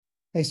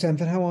Hey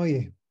Stanford, how are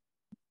you?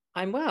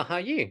 I'm well. How are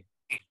you?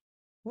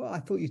 Well, I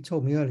thought you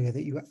told me earlier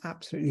that you were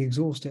absolutely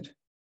exhausted.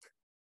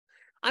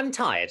 I'm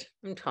tired.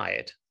 I'm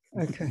tired.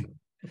 Okay.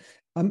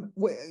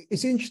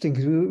 It's interesting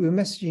because we were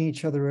messaging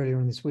each other earlier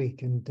on this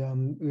week, and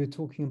we were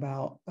talking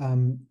about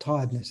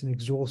tiredness and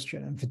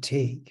exhaustion and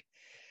fatigue.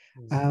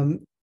 Mm. Um,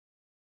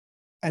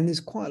 and there's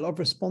quite a lot of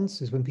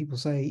responses when people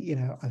say,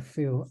 I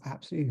feel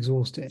absolutely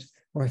exhausted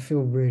or I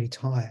feel really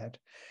tired.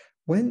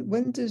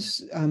 When does,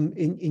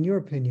 in your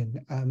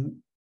opinion,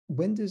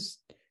 when does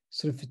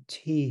sort of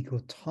fatigue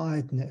or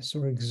tiredness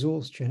or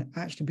exhaustion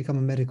actually become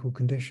a medical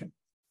condition?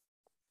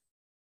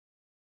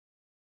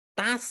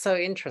 That's so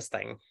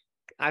interesting.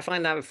 I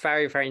find that a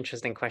very, very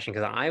interesting question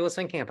because I was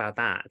thinking about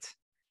that,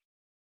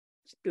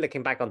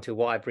 looking back onto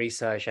what I've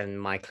researched and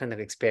my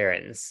clinical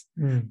experience,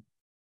 Mm,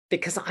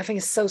 because I think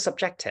it's so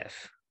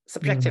subjective.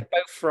 mm. Subjective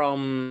both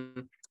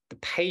from the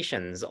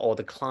patients or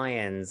the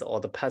clients or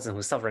the person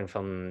who's suffering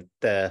from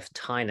the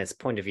tiredness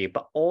point of view,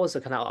 but also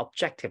kind of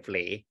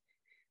objectively.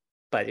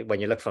 But when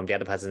you look from the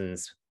other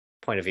person's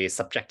point of view,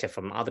 subjective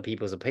from other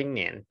people's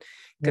opinion.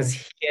 Because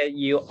Right. here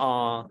you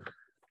are,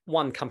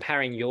 one,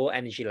 comparing your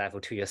energy level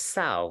to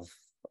yourself,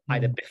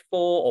 either Mm,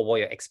 before or what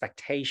your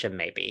expectation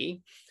may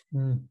be.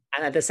 mm,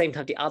 And at the same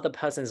time, the other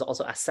person is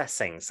also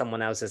assessing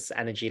someone else's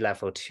energy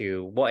level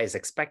to what is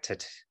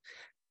expected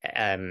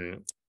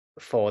um,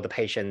 for the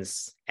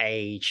patient's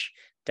age,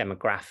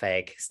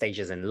 demographic,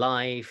 stages in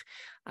life,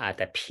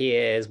 their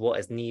peers, what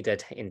is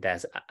needed in their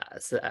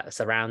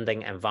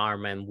surrounding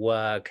environment,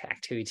 work,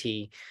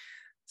 activity.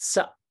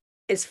 So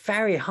it's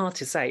very hard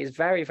to say. It's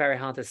very, very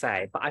hard to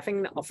say. But I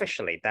think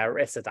officially there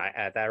is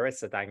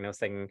a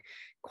diagnosing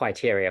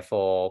criteria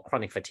for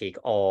chronic fatigue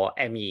or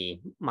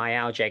ME,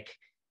 myalgic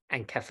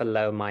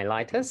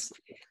encephalomyelitis.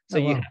 So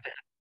oh wow.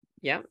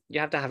 you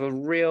have to have a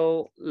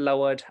real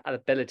lowered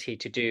ability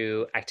to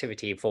do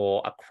activity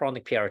for a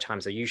chronic period of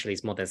time. So usually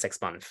it's more than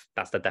 6 months.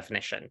 That's the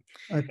definition.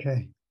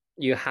 Okay.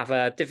 You have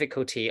a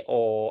difficulty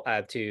or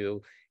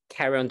to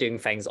carry on doing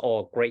things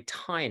or great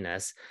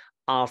tiredness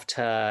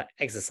after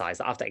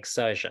exercise, after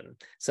exertion.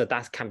 So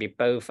that can be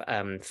both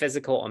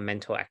physical or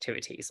mental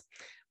activities.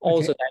 Okay.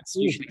 Also, that's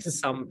Oh, usually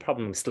some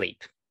problem with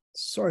sleep.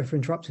 sorry for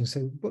interrupting.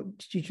 So what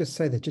did you just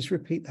say there? Just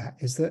repeat that.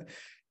 Is that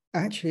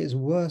actually it's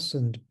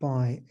worsened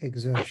by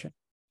exertion?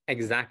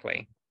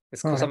 Exactly.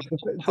 It's All called right. something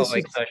So called this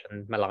is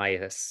post-exertion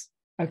mellitus.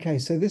 okay.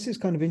 So this is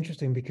kind of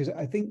interesting because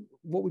I think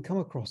what we come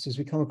across is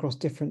we come across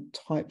different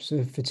types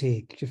of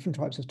fatigue, different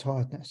types of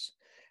tiredness.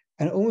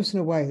 And almost in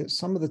a way that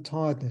some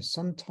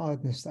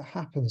tiredness that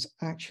happens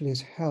actually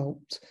is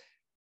helped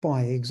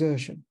by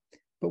exertion.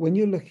 But when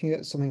you're looking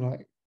at something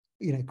like,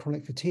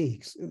 chronic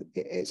fatigues,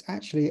 it's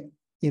actually,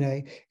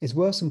 it's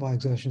worsened by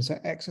exertion. So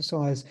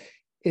exercise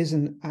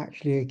isn't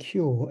actually a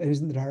cure. It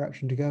isn't the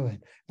direction to go in.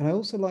 And I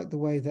also like the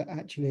way that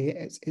actually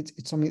it's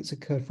something that's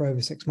occurred for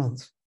over 6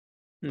 months.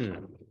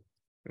 Hmm,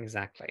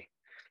 exactly.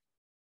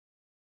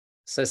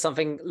 So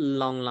something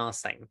long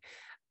lasting.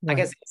 I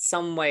guess Right. in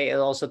some way it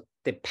also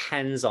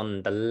depends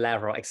on the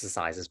level of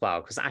exercise as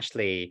well. Because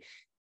actually,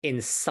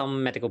 in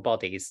some medical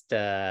bodies,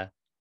 the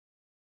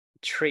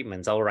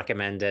treatments or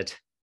recommended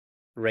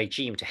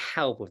regime to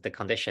help with the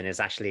condition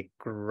is actually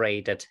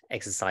graded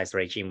exercise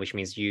regime, which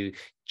means you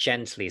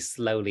gently,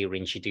 slowly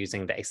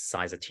reintroducing the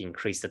exercise to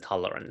increase the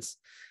tolerance.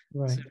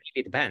 So Right. it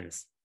really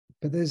depends.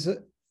 But there's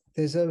a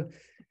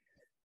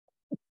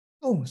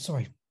oh,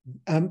 sorry.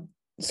 Um,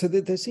 so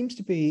there seems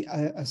to be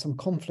some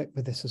conflict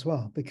with this as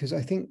well, because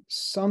I think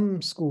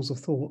some schools of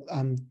thought,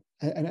 and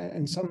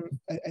some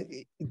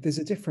there's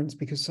a difference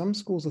because some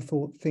schools of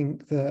thought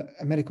think that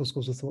medical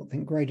schools of thought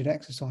think graded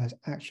exercise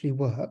actually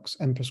works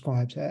and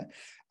prescribes it,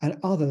 and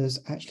others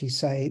actually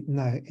say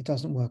no, it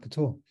doesn't work at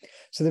all.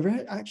 So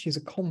there actually is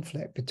a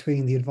conflict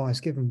between the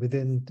advice given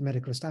within the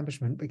medical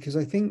establishment, because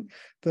I think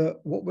that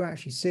what we're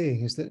actually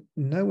seeing is that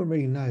no one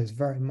really knows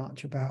very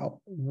much about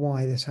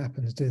why this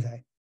happens, do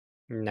they?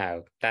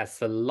 No,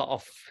 there's a lot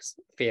of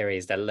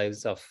theories, there's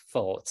loads of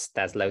thoughts,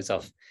 there's loads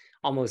of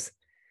almost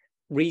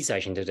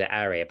research into the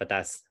area, but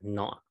that's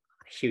not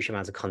a huge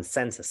amount of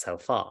consensus so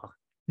far.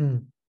 Hmm.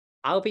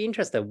 I'll be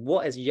interested.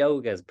 What is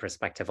yoga's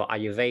perspective or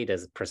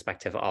Ayurveda's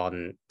perspective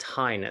on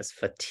tiredness,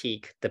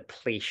 fatigue,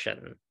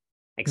 depletion,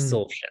 Hmm.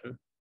 exhaustion?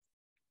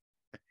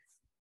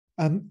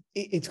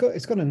 It's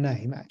got a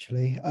name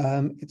actually.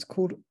 It's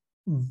called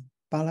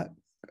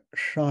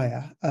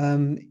Balakshaya.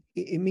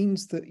 It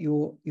means that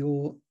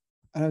you're.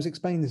 And I was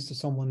explaining this to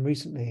someone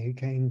recently who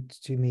came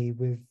to me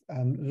with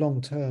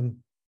long-term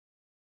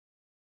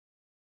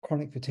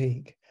chronic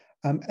fatigue.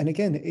 And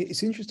again,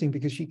 it's interesting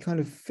because she kind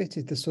of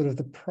fitted the sort of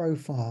the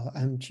profile,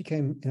 and she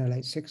came in her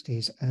late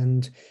 60s,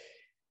 and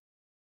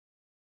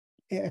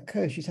it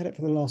occurs she's had it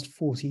for the last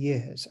 40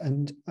 years.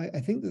 And I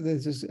think that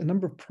there's a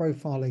number of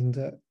profiling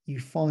that you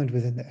find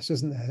within this,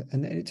 isn't there?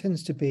 And it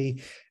tends to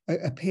be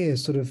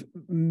appears sort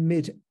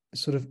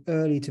of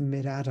early to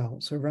mid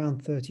adult. So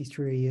around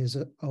 33 years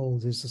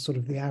old is the sort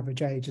of the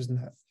average age, isn't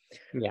it?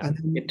 Yeah, And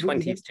then mid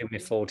 20s to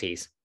mid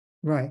 40s.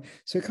 right.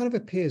 So it kind of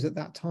appears at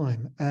that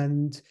time.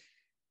 And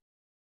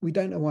we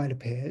don't know why it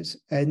appears,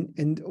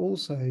 and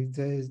also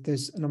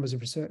there's numbers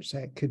of research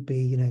say it could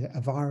be,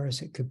 a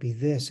virus, it could be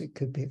this, it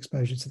could be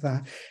exposure to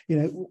that.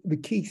 The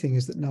key thing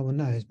is that no one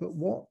knows. But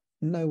what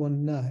no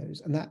one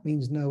knows, and that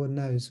means no one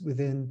knows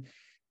within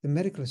the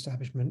medical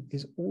establishment,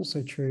 is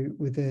also true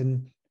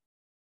within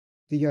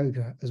the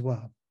yoga as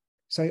well.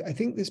 So I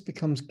think this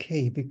becomes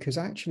key, because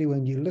actually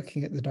when you're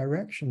looking at the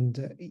direction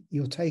that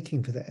you're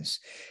taking for this,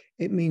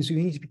 it means we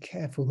need to be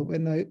careful that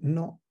we're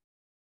not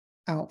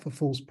out for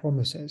false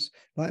promises.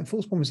 Like,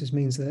 false promises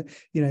means that,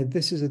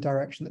 this is a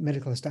direction that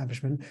medical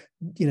establishment,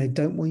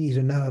 don't want you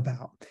to know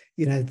about,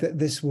 that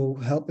this will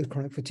help with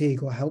chronic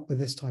fatigue or help with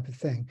this type of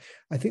thing.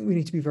 I think we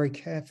need to be very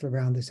careful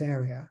around this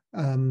area,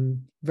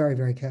 very,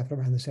 very careful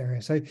around this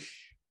area. So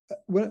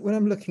when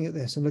I'm looking at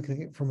this, I'm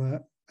looking at it from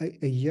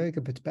a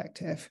yoga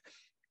perspective.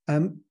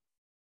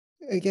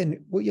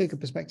 Again, what yoga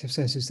perspective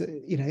says is that,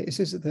 it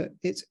says that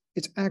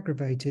it's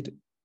aggravated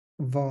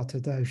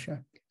vata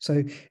dosha.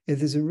 So if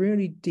there's a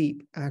really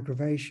deep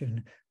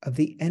aggravation of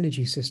the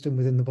energy system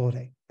within the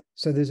body,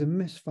 so there's a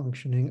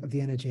misfunctioning of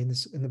the energy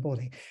in the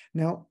body.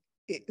 Now,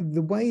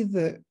 the way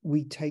that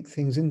we take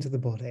things into the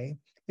body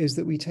is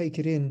that we take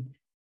it in,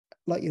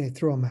 like,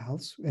 through our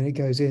mouths, and it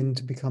goes in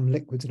to become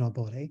liquids in our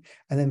body.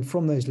 And then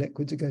from those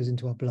liquids, it goes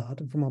into our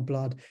blood, and from our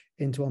blood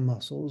into our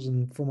muscles,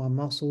 and from our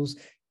muscles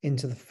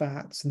into the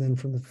fats, and then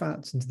from the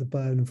fats into the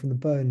bone, and from the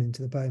bone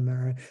into the bone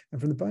marrow,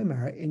 and from the bone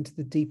marrow into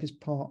the deepest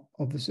part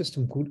of the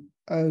system called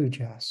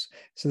ojas.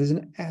 So there's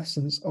an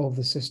essence of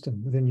the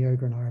system within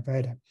yoga and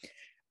Ayurveda.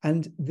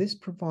 And this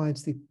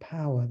provides the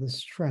power, the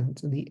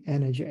strength, and the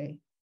energy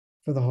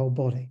for the whole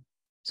body.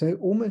 So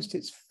almost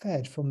it's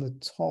fed from the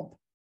top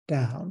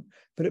down,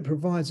 but it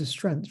provides a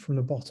strength from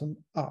the bottom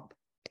up.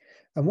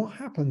 And what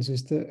happens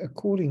is that,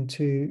 according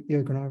to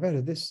yoga and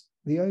Ayurveda,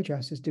 the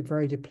ojas is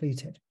very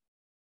depleted.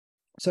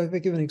 So if I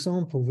give an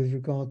example with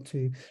regard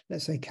to,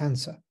 let's say,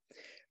 cancer,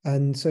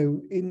 and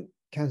so in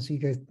cancer, you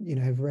go,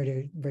 have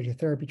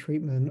radiotherapy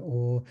treatment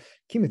or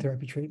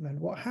chemotherapy treatment.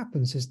 What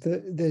happens is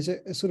that there's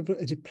a sort of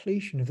a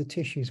depletion of the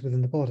tissues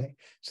within the body.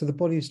 So the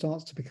body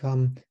starts to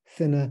become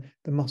thinner,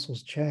 the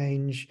muscles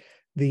change,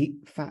 the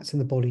fats in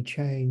the body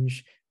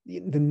change,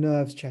 the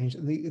nerves change,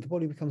 and the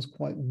body becomes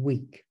quite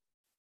weak.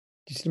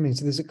 Do you see what I mean?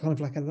 So there's a kind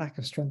of like a lack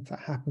of strength that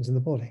happens in the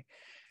body.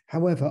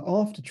 However,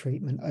 after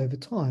treatment, over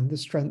time, the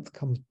strength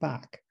comes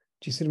back.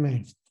 Do you see what I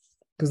mean?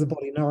 Because the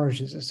body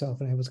nourishes itself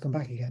and able to come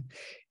back again.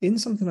 In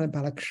something like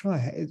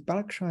balakshaya,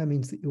 balakshaya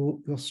means that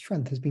your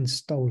strength has been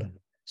stolen.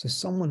 So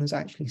someone has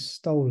actually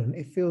stolen.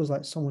 It feels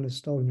like someone has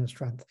stolen your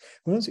strength.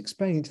 When I was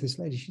explaining it to this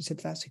lady, she said,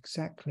 that's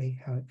exactly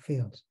how it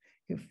feels.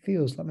 It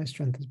feels like my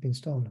strength has been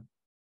stolen.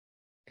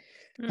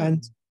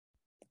 And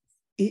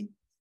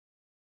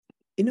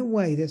in a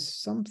way, there's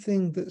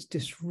something that's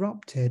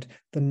disrupted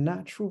the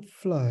natural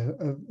flow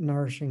of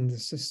nourishing the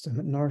system,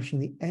 and nourishing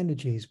the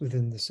energies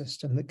within the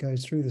system that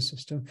goes through the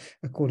system,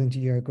 according to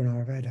yoga and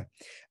Ayurveda.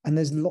 And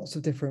there's lots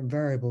of different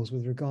variables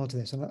with regard to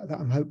this, and that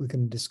I hope we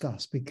can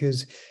discuss,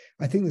 because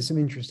I think there's some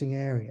interesting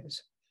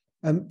areas.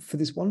 For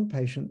this one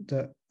patient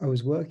that I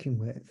was working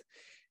with,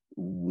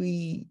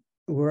 we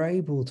were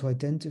able to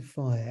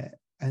identify it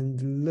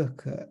and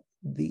look at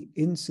the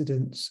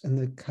incidents and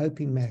the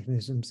coping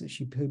mechanisms that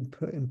she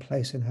put in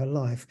place in her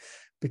life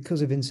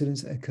because of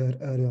incidents that occurred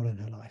early on in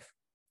her life.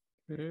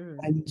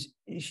 And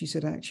she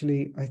said,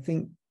 actually, I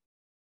think,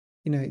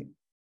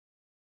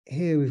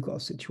 here we've got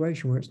a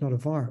situation where it's not a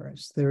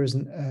virus. There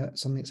isn't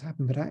something that's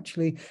happened, but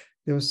actually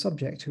they were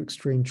subject to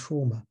extreme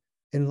trauma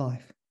in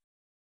life.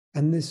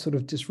 And this sort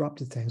of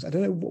disrupted things. I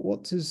don't know,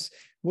 what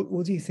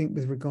do you think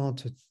with regard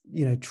to,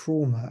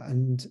 trauma,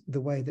 and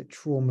the way that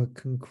trauma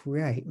can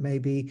create,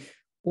 maybe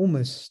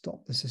almost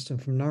stop the system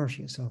from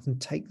nourishing itself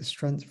and take the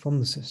strength from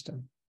the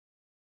system?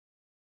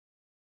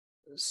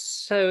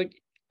 So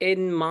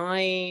in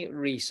my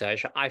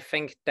research, I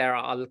think there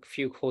are a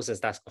few causes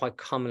that's quite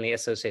commonly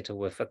associated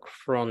with a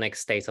chronic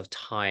state of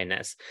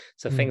tiredness.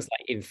 So things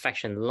like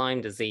infection,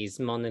 Lyme disease,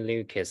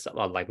 mononukis,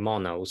 or like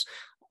monos,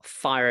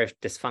 thyroid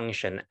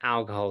dysfunction,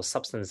 alcohol,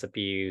 substance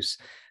abuse,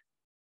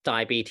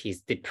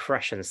 diabetes,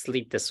 depression,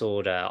 sleep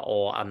disorder,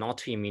 or an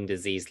autoimmune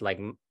disease like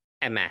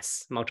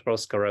MS, multiple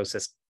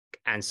sclerosis,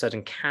 and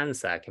certain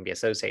cancer can be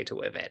associated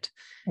with it.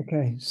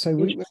 Okay, so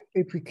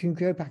if we can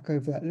go back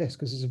over that list,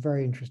 because it's a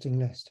very interesting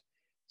list.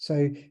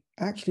 So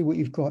actually what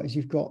you've got is,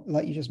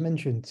 like you just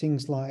mentioned,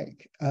 things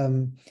like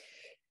Lyme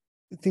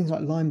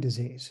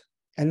disease.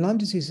 And Lyme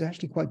disease is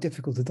actually quite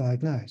difficult to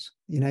diagnose.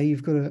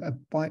 You've got a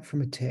bite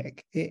from a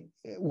tick.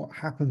 What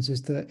happens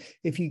is that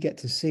if you get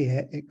to see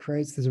it,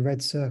 there's a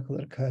red circle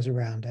that occurs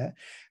around it.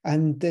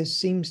 And there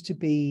seems to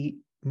be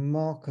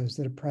markers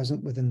that are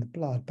present within the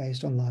blood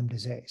based on Lyme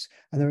disease.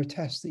 And there are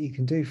tests that you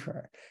can do for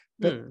it.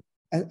 But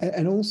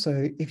and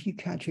also, if you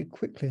catch it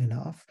quickly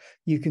enough,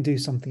 you can do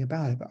something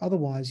about it. But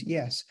otherwise,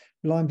 yes,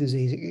 Lyme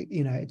disease,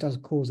 it does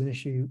cause an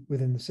issue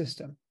within the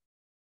system.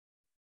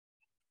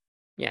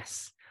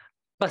 Yes.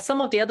 But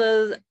some of the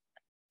other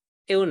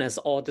illness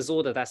or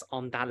disorder that's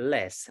on that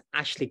list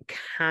actually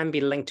can be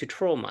linked to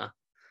trauma.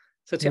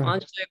 So to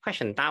answer your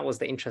question, that was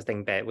the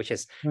interesting bit, which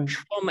is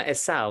trauma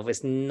itself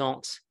is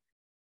not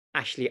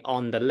actually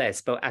on the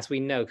list. But as we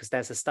know, because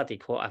there's a study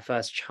called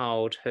Adverse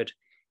Childhood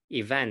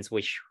Events,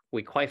 which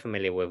we're quite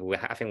familiar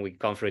with. I think we've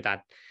gone through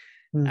that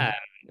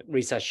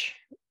research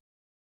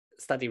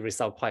study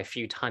result quite a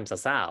few times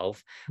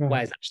ourselves,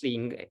 where it's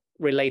actually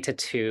related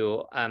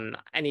to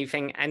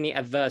any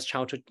adverse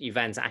childhood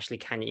events actually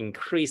can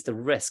increase the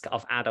risk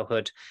of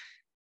adulthood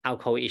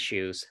alcohol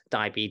issues,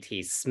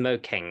 diabetes,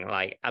 smoking,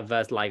 like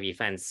adverse life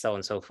events, so on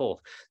and so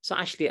forth. So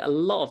actually a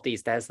lot of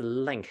these, there's a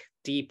link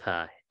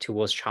deeper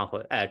towards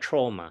childhood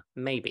trauma,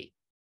 maybe.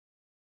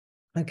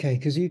 Okay,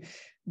 because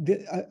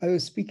I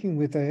was speaking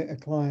with a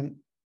client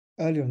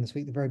earlier on this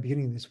week, the very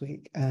beginning of this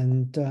week,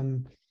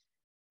 and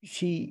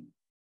she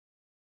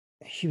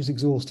was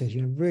exhausted,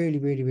 really,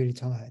 really, really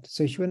tired.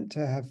 So she went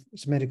to have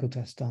some medical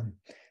tests done,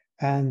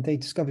 and they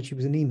discovered she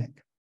was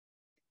anemic.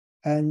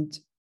 And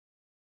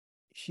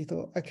she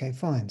thought, okay,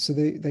 fine. So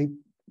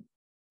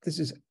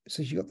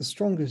so she got the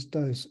strongest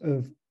dose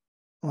of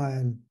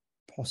iron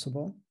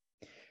possible,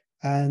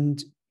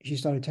 and she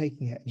started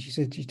taking it. And she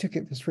said she took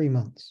it for 3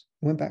 months,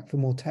 went back for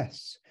more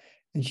tests,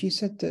 and she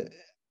said that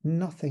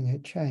nothing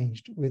had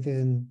changed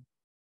within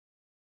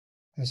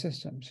her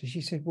system. So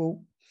she said,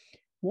 well,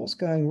 what's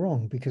going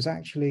wrong? Because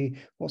actually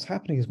what's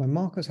happening is my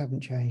markers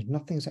haven't changed.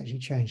 Nothing's actually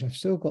changed. I've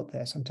still got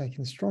this. I'm taking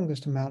the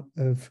strongest amount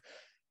of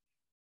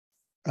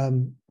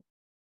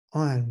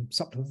iron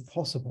supplement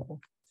possible.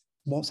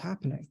 What's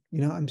happening?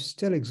 I'm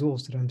still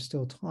exhausted. I'm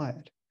still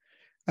tired.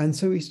 And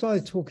so we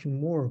started talking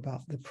more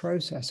about the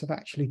process of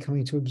actually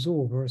coming to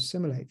absorb or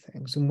assimilate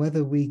things, and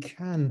whether we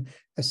can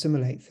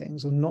assimilate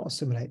things or not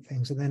assimilate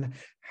things, and then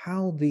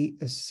how the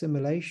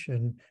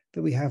assimilation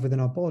that we have within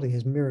our body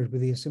is mirrored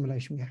with the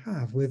assimilation we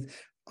have with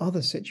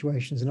other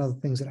situations and other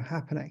things that are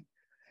happening,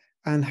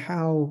 and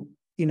how,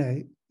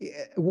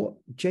 what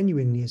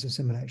genuinely is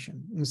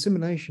assimilation. And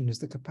assimilation is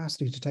the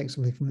capacity to take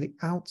something from the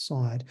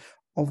outside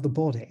of the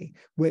body,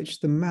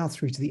 which the mouth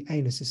through to the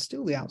anus is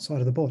still the outside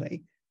of the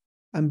body,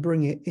 and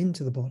bring it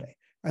into the body.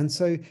 And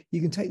so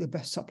you can take the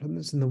best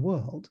supplements in the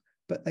world,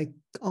 but they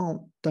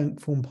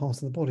don't form part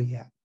of the body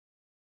yet.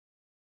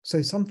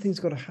 So something's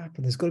got to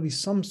happen. There's got to be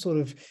some sort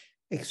of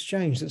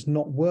exchange that's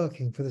not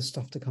working for the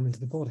stuff to come into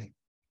the body.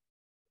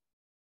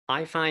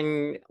 I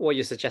find what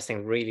you're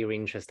suggesting really, really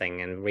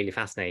interesting and really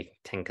fascinating,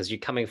 because you're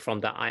coming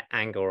from the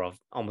angle of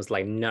almost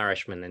like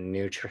nourishment and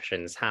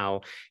nutrition,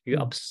 how you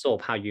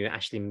absorb, how you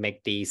actually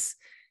make these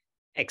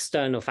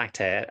external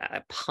factor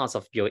parts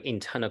of your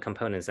internal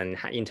components and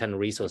internal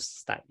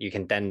resources that you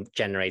can then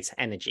generate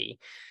energy.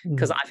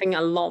 Because I think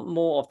a lot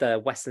more of the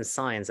Western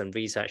science and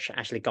research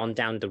actually gone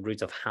down the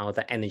route of how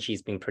the energy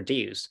is being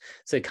produced.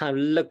 So it kind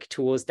of look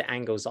towards the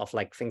angles of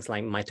like things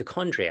like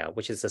mitochondria,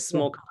 which is a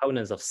small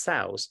components of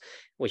cells,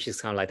 which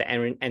is kind of like the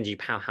energy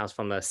powerhouse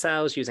from the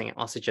cells using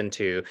oxygen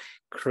to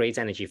create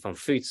energy from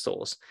food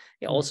source.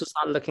 It also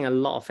started looking at a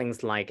lot of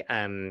things like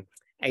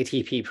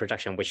ATP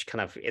production, which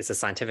kind of is a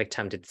scientific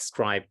term to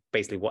describe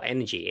basically what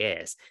energy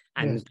is,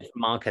 and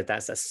markers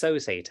that's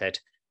associated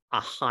are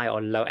high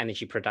or low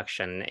energy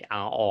production,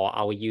 or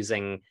are we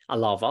using a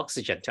lot of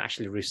oxygen to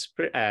actually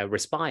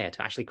respire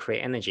to actually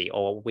create energy,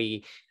 or are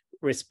we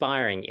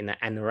respiring in an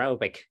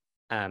anaerobic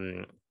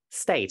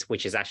state,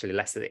 which is actually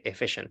less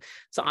efficient.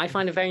 So I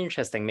find it very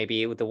interesting.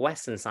 Maybe with the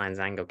Western science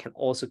angle can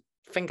also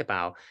think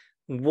about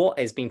what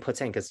is being put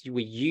in, because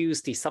we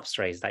use the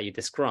substrates that you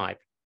describe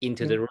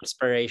into the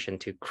respiration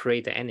to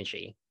create the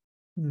energy.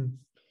 And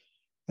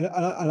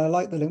I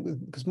like the link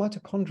because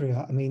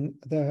mitochondria, I mean,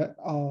 there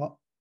are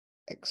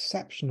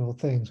exceptional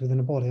things within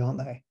the body, aren't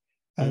they?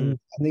 And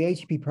the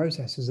ATP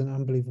process is an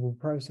unbelievable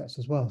process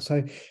as well.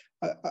 So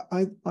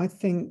I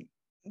think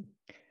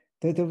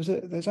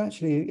there's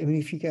actually, I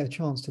mean, if you get a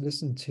chance to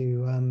listen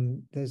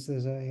to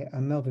there's a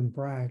Melvin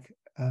Bragg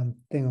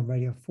thing on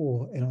Radio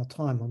 4 in our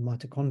time on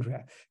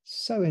mitochondria.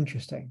 So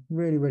interesting,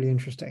 really, really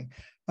interesting.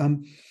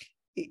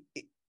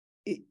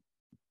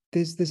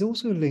 There's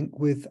also a link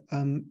with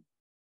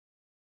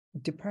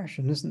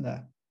depression, isn't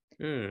there?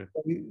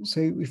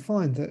 So we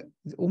find that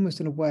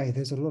almost in a way,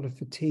 there's a lot of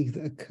fatigue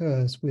that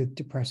occurs with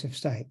depressive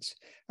states.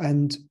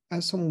 And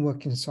as someone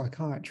working in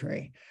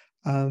psychiatry,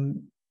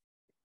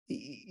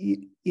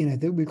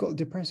 we've got a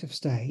depressive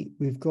state,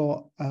 we've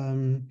got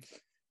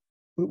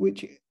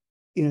which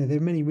there are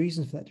many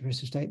reasons for that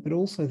depressive state, but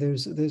also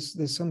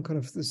there's some kind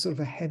of, there's sort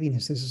of a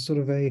heaviness, there's a sort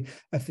of a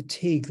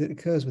fatigue that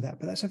occurs with that.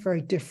 But that's a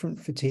very different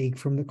fatigue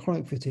from the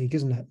chronic fatigue,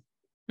 isn't it?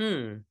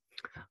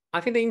 I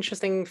think the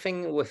interesting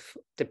thing with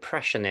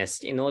depression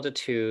is, in order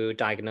to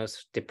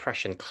diagnose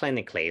depression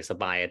clinically, so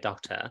by a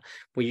doctor,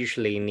 we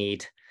usually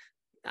need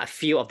a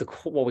few of the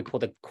what we call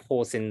the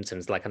core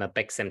symptoms, like kind of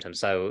big symptoms.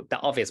 So the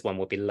obvious one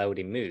would be low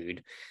in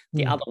mood.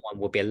 The other one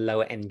would be a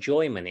low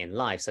enjoyment in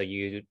life. So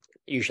you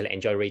usually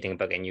enjoy reading a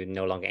book and you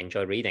no longer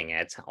enjoy reading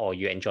it, or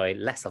you enjoy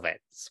less of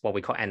it. It's what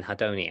we call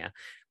anhedonia.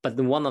 But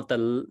one of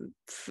the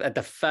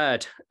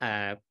third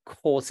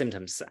core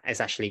symptoms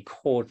is actually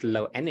called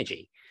low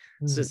energy.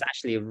 So it's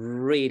actually a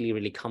really,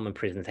 really common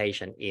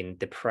presentation in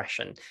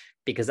depression,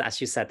 because as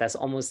you said, that's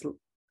almost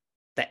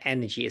the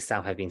energy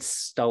itself has been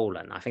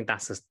stolen. I think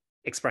that's an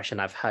expression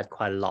I've heard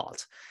quite a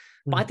lot.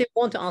 But I did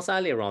want to ask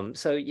earlier on,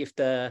 so if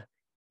the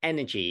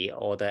energy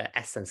or the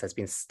essence has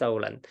been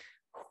stolen,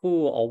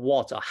 who or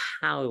what or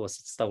how was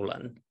it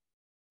stolen?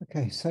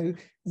 Okay, so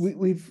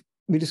we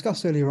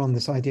discussed earlier on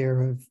this idea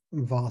of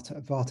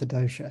vata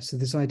dosha. So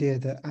this idea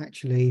that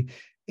actually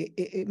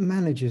it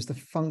manages the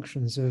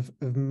functions of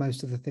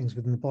most of the things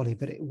within the body,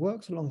 but it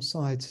works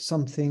alongside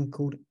something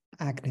called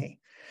agni.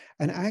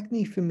 And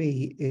agni for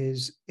me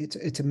is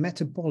it's a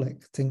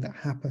metabolic thing that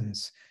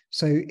happens.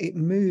 So it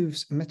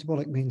moves.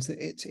 Metabolic means that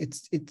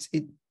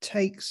it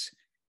takes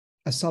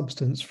a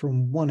substance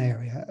from one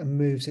area and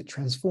moves it,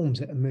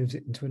 transforms it and moves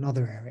it into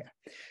another area.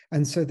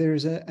 And so there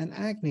is an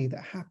agni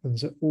that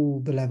happens at all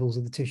the levels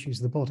of the tissues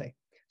of the body.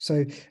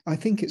 So I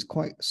think it's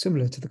quite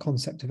similar to the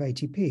concept of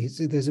ATP.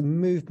 So there's a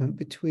movement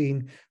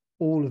between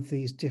all of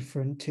these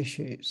different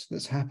tissues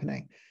that's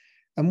happening.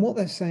 And what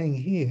they're saying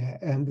here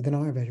within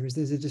Ayurveda is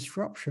there's a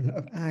disruption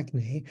of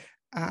agni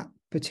at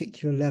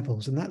particular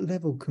levels. And that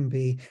level can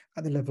be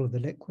at the level of the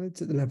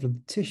liquids, at the level of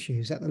the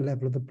tissues, at the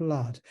level of the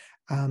blood,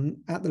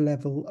 at the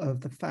level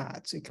of the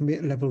fats. It can be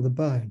at the level of the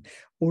bone,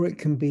 or it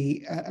can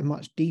be at a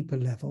much deeper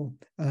level,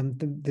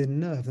 the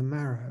nerve, the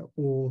marrow,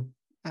 or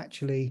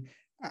actually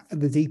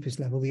at the deepest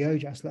level, the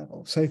ojas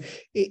level. So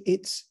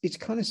it's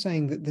kind of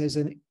saying that there's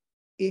an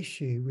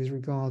issue with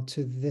regard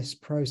to this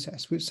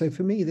process, which, so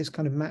for me, this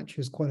kind of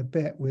matches quite a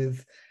bit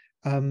with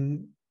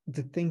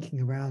the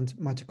thinking around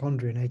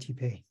mitochondria and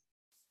ATP.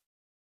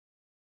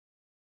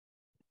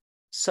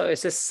 So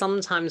is this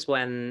sometimes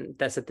when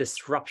there's a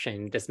disruption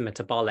in this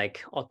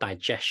metabolic or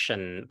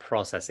digestion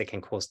process, it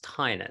can cause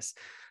tiredness?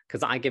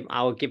 Because I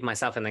will give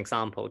myself an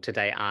example.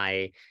 Today,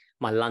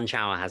 my lunch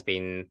hour has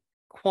been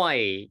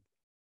quite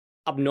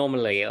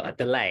abnormally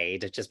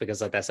delayed just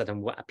because of that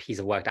certain piece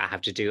of work that I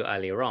have to do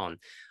earlier on.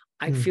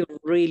 I feel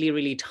really,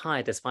 really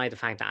tired, despite the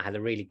fact that I had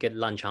a really good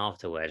lunch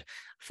afterward.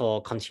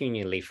 For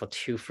continually for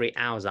 2-3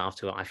 hours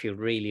afterward, I feel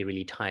really,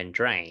 really tired and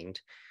drained.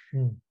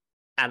 And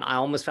I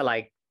almost feel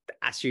like,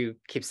 as you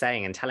keep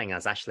saying and telling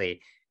us,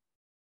 actually,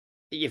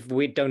 if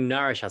we don't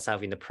nourish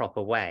ourselves in the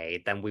proper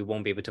way, then we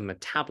won't be able to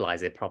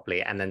metabolize it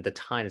properly. And then the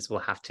tiredness will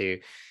have to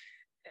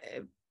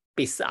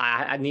be,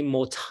 I need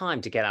more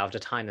time to get out of the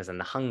tiredness and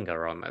the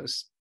hunger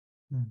almost.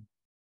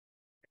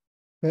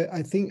 But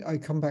I think I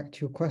come back to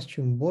your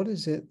question. What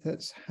is it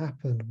that's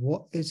happened?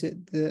 What is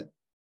it that,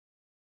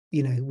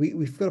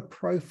 we've got a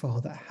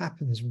profile that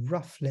happens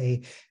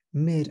roughly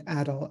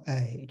mid-adult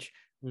age,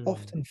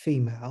 often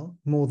female,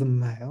 more than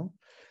male.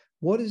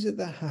 What is it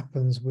that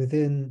happens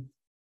within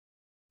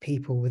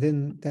people,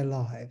 within their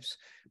lives?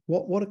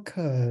 What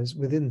occurs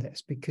within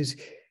this? Because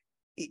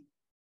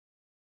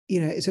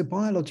it's a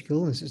biological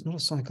illness. It's not a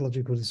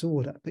psychological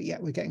disorder, but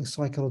yet we're getting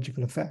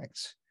psychological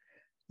effects.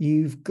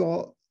 You've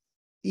got,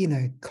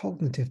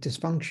 cognitive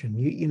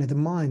dysfunction. The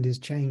mind is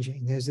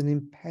changing. There's an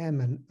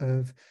impairment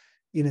of,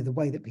 the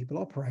way that people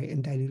operate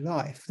in daily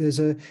life.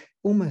 There's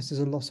almost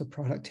a loss of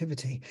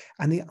productivity.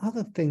 And the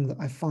other thing that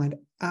I find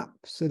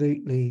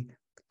absolutely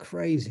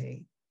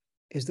crazy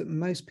is that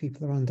most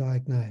people are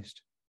undiagnosed.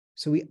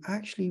 So we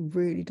actually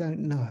really don't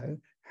know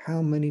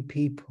how many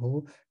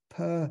people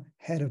per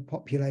head of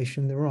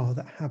population there are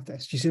that have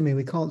this. Do you see what I mean?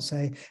 We can't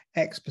say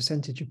X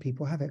percentage of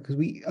people have it because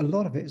a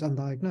lot of it is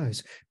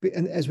undiagnosed.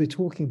 And as we're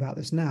talking about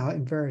this now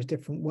in various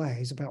different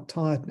ways about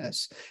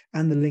tiredness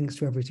and the links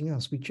to everything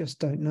else, we just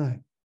don't know.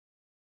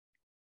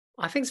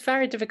 I think it's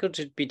very difficult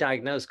to be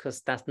diagnosed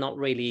because that's not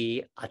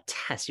really a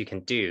test you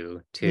can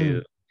do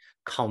to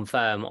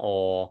confirm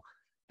or,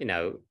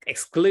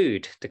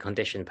 exclude the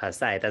condition per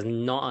se. There's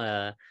not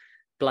a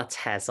blood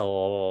test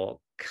or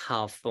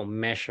cuff or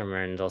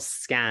measurement or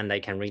scan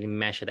that can really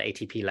measure the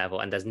ATP level,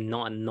 and there's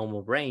not a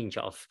normal range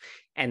of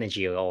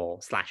energy or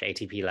 /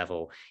 ATP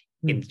level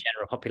in the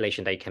general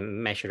population that you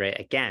can measure it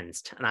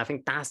against. And I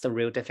think that's the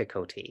real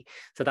difficulty.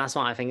 So that's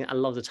why I think a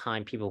lot of the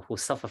time people who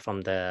suffer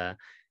from the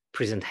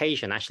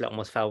presentation actually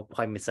almost felt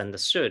quite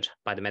misunderstood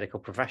by the medical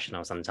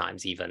professional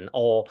sometimes, even,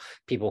 or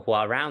people who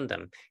are around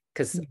them,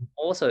 because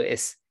also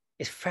it's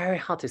very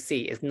hard to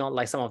see. It's not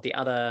like some of the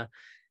other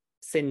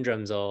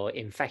syndromes or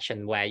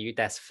infection where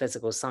there's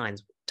physical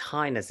signs.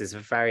 Tiredness is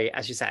very,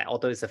 as you said,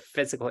 although it's a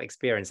physical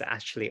experience, it's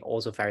actually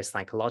also very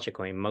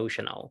psychological,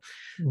 emotional.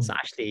 So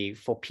actually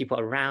for people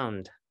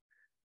around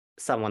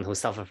someone who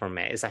suffers from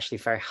it, it's actually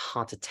very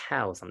hard to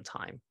tell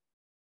sometimes.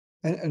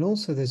 And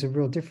also there's a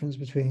real difference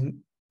between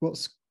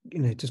what's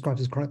described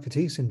as chronic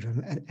fatigue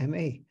syndrome and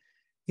ME.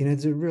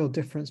 There's a real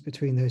difference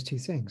between those two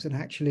things. And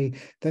actually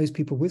those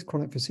people with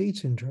chronic fatigue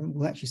syndrome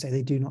will actually say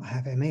they do not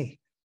have ME.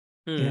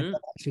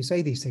 Actually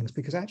say these things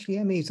because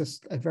actually ME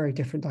is a very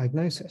different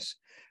diagnosis.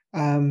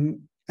 And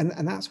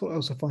that's what I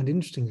also find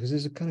interesting, because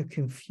there's a kind of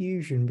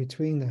confusion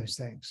between those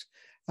things.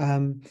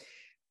 And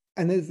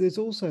there's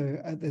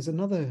also there's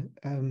another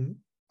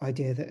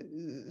idea that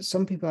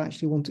some people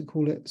actually want to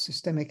call it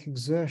systemic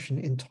exertion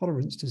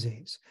intolerance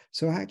disease.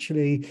 So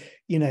actually,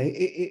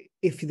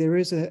 if there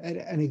is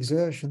an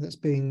exertion that's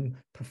being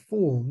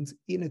performed,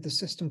 the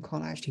system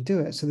can't actually do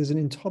it. So there's an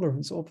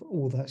intolerance of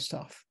all that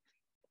stuff.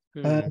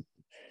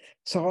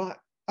 So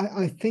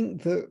I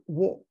think that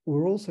what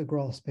we're also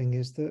grasping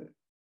is that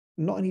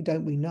not only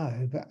don't we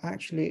know, but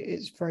actually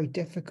it's very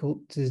difficult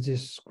to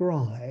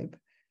describe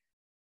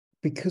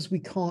because we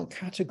can't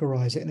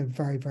categorize it in a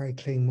very, very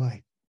clean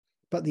way.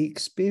 But the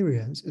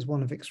experience is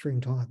one of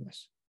extreme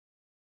tiredness.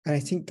 And I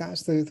think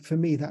for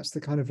me, that's the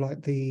kind of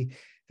like the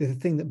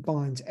thing that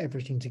binds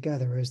everything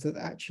together, is that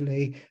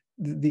actually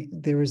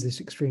there is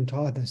this extreme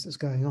tiredness that's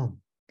going on.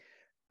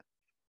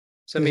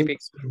 So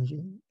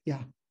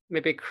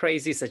maybe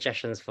crazy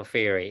suggestions for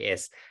theory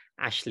is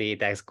actually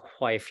there's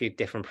quite a few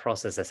different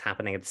processes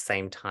happening at the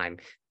same time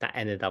that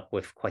ended up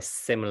with quite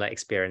similar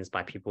experience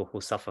by people who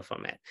suffer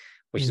from it,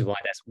 which is why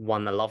there's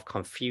a lot of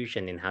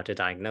confusion in how to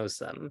diagnose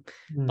them,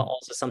 but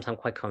also sometimes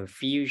quite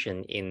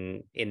confusion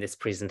in this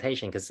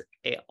presentation, because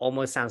it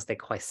almost sounds they're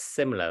quite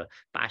similar,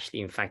 but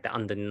actually in fact the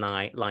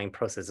underlying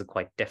process is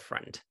quite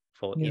different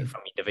from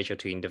individual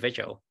to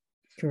individual.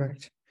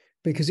 Correct.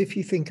 Because if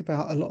you think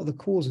about a lot of the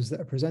causes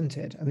that are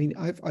presented, I mean,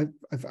 I've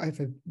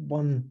had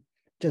one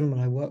gentleman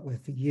I worked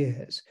with for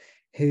years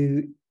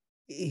who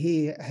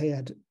he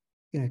had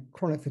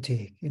chronic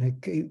fatigue.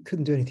 He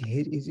couldn't do anything.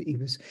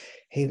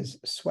 He was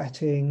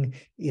sweating.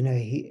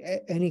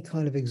 Any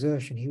kind of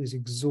exertion, he was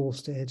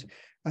exhausted.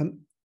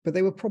 But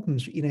there were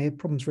problems. He had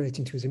problems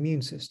relating to his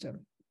immune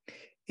system.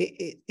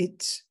 He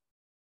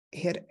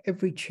had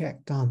every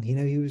check done.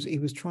 He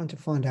was trying to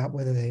find out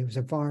whether there was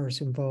a virus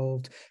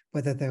involved,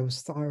 whether there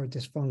was thyroid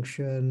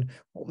dysfunction,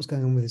 what was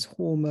going on with his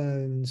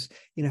hormones,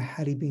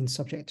 had he been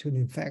subject to an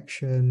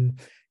infection,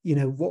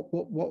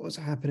 what was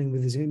happening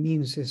with his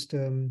immune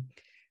system.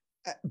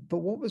 But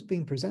what was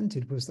being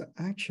presented was that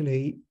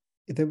actually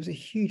there was a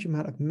huge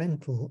amount of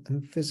mental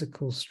and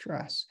physical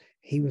stress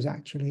he was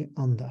actually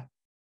under.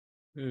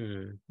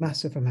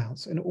 Massive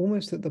amounts, and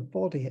almost that the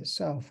body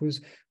itself was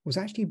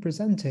actually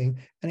presenting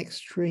an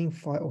extreme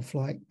fight or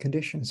flight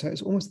condition. So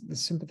it's almost that the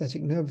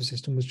sympathetic nervous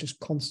system was just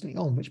constantly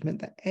on, which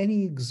meant that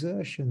any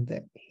exertion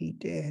that he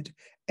did,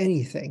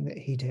 anything that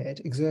he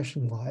did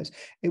exertion wise,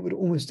 it would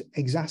almost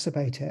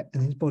exacerbate it,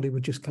 and his body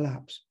would just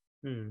collapse.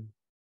 And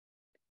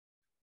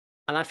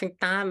I think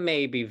that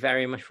may be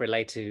very much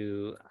related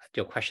to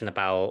your question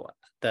about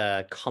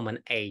the common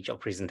age of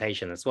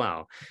presentation as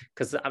well,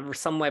 because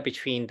somewhere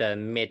between the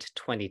mid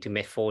 20 to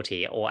mid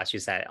 40, or as you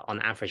said,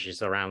 on average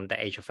is around the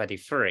age of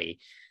 33.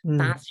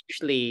 That's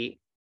usually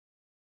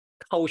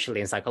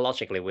culturally and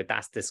psychologically,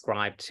 that's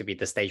described to be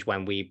the stage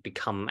when we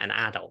become an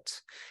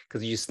adult,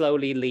 because you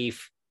slowly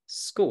leave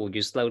school,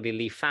 you slowly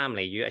leave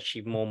family, you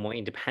achieve more and more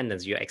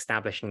independence, you're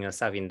establishing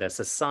yourself in the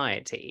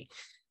society.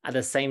 At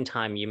the same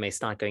time, you may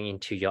start going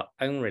into your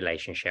own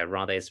relationship,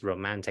 rather it's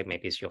romantic,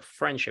 maybe it's your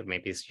friendship,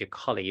 maybe it's your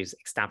colleagues,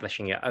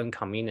 establishing your own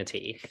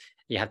community.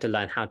 You have to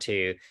learn how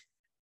to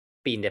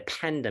be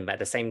independent, but at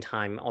the same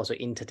time also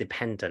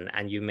interdependent.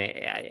 And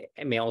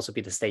it may also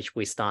be the stage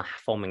we start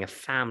forming a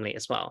family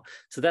as well.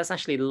 So there's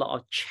actually a lot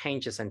of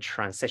changes and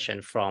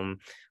transition from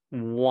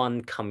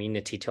one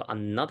community to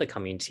another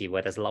community,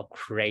 where there's a lot of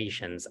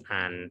creations,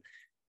 and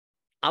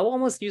I will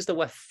almost use the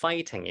word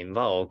fighting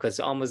involved,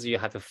 because almost you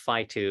have to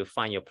fight to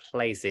find your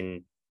place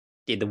in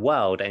the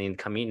world and in the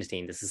community,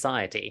 in the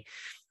society.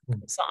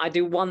 So I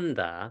do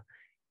wonder,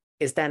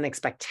 is there an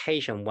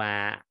expectation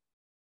where,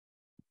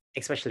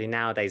 especially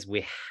nowadays,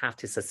 we have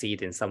to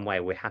succeed in some way,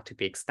 we have to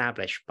be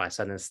established by a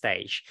certain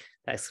stage,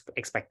 that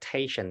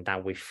expectation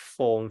that we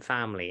form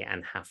family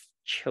and have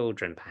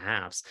children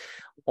perhaps,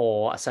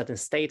 or a certain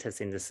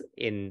status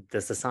in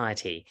the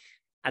society,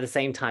 at the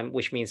same time,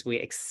 which means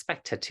we're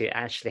expected to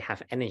actually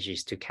have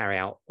energies to carry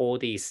out all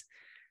these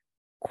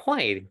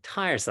quite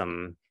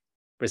tiresome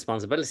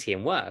responsibility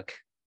and work.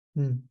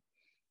 I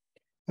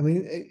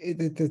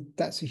mean,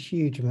 that's a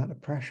huge amount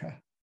of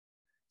pressure.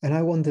 And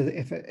I wonder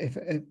if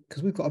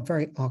because we've got a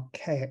very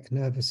archaic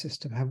nervous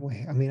system, haven't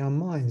we? I mean, our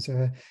minds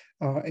are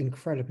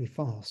incredibly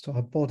fast.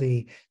 Our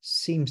body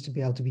seems to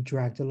be able to be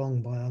dragged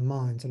along by our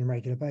minds on a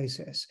regular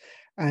basis.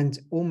 And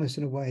almost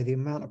in a way, the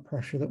amount of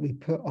pressure that we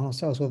put on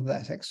ourselves, whether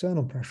that's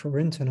external pressure or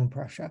internal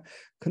pressure,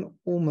 can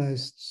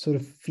almost sort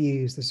of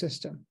fuse the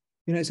system.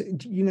 It's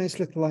a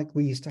little like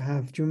we used to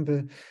have. Do you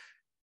remember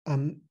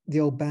the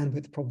old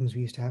bandwidth problems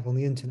we used to have on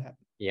the internet?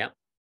 Yeah.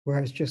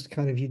 Whereas just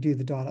kind of you do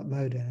the dial-up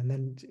modem, and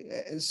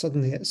then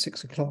suddenly at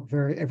 6 o'clock,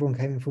 everyone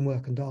came in from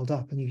work and dialed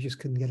up, and you just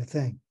couldn't get a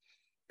thing.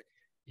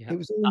 Yeah. It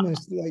was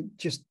almost like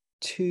just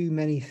too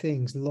many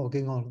things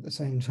logging on at the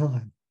same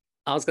time.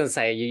 I was going to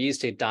say, you used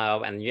to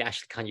dial and you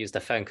actually can't use the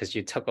phone because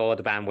you took all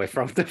the bandwidth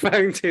from the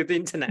phone to the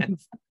internet.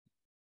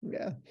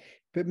 Yeah,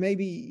 but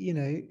maybe,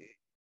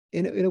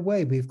 in a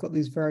way, we've got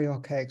these very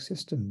archaic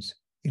systems.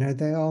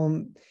 They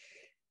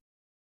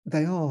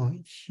are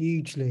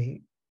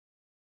hugely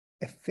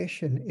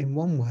efficient in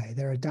one way,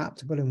 they're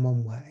adaptable in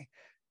one way,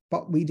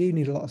 but we do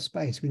need a lot of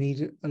space. We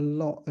need a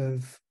lot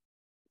of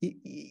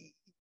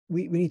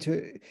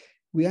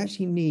we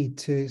actually need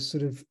to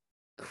sort of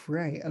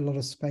create a lot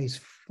of space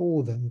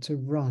for them to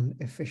run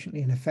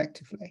efficiently and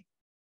effectively.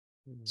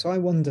 So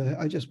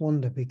I just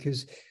wonder,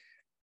 because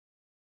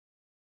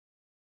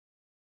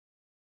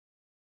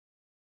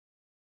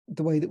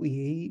the way that we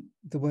eat,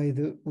 the way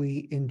that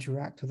we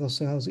interact with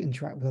ourselves,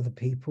 interact with other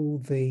people,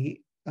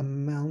 the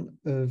amount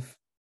of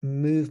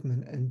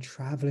movement and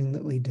traveling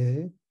that we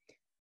do,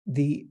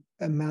 the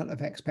amount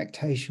of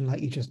expectation,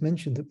 like you just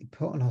mentioned, that we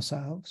put on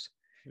ourselves,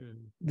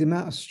 the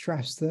amount of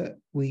stress that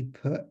we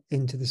put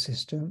into the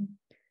system.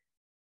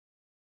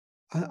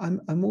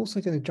 I'm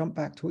also going to jump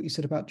back to what you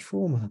said about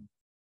trauma,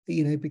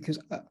 because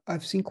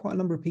I've seen quite a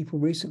number of people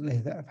recently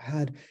that have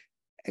had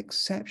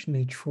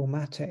exceptionally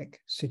traumatic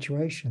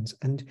situations,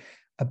 and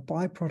a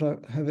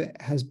byproduct of it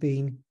has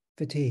been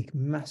fatigue,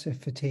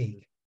 massive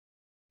fatigue.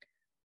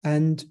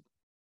 And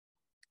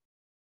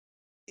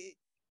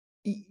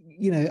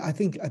I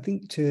think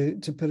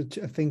to put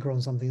a finger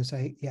on something and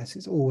say, yes,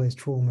 it's always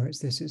trauma, it's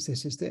this, it's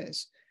this, it's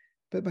this.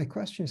 But my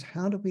question is,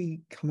 how do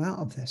we come out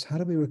of this? How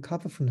do we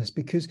recover from this?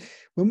 Because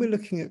when we're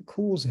looking at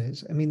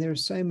causes, I mean, there are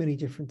so many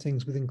different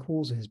things within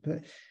causes, but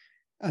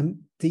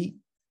there's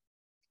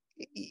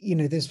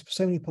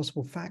so many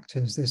possible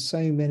factors. There's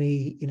so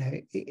many,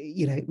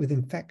 with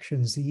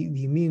infections,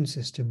 the immune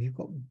system, you've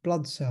got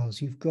blood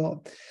cells, you've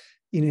got,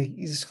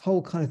 this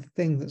whole kind of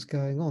thing that's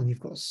going on. You've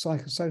got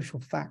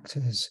psychosocial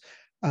factors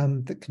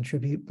that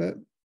contribute. But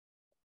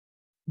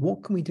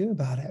what can we do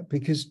about it?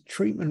 Because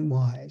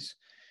treatment-wise,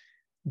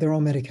 there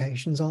are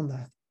medications, aren't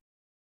there?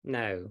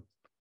 No.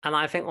 And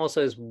I think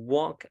also is,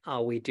 what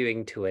are we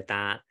doing to it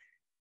that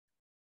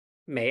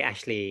may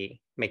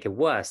actually make it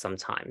worse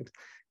sometimes?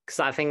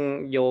 Because I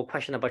think your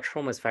question about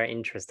trauma is very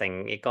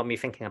interesting. It got me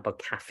thinking about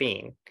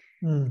caffeine.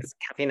 Because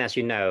caffeine, as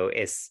you know,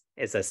 is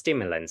a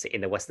stimulant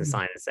in the Western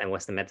science and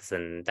Western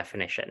medicine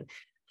definition.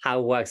 How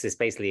it works is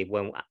basically,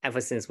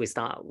 ever since we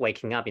start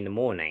waking up in the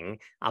morning,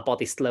 our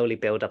body slowly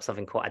build up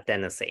something called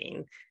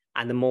adenosine.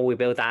 And the more we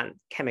build that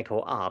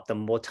chemical up, the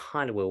more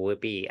tired we will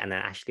be. And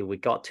then actually we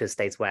got to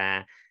states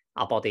where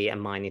our body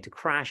and mind need to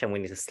crash, and we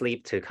need to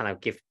sleep to kind of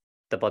give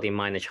the body and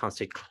mind a chance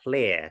to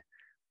clear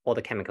all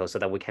the chemicals so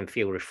that we can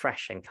feel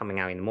refreshing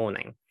coming out in the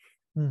morning.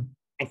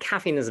 And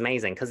caffeine is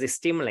amazing because it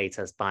stimulates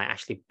us by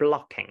actually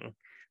blocking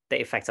the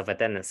effects of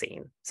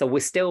adenosine. So we're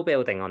still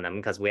building on them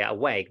because we are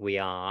awake, we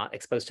are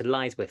exposed to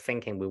light, we're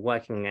thinking, we're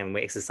working, and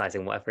we're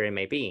exercising, whatever it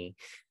may be.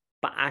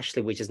 But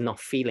actually, we're just not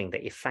feeling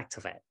the effect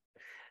of it.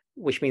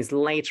 Which means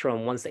later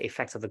on, once the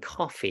effects of the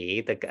coffee,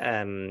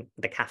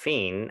 the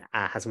caffeine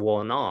has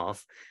worn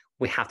off,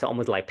 we have to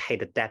almost like pay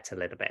the debt a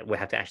little bit. We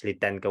have to actually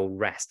then go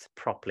rest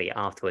properly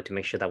afterward to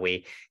make sure that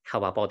we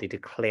help our body to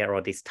clear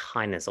all these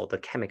tiredness or the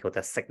chemical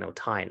that signal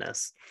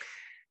tiredness.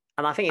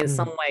 And I think in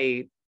some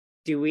way,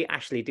 do we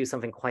actually do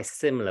something quite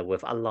similar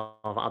with a lot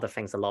of other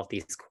things, a lot of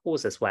these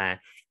courses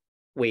where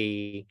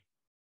we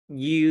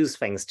use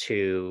things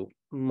to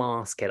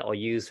mask it or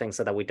use things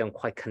so that we don't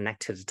quite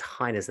connect to the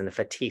tiredness and the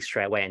fatigue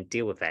straight away and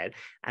deal with it.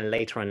 And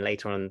later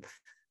on,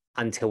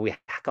 until we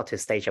got to a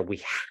stage that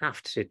we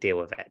have to deal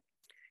with it.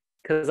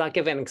 Because I'll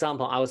give an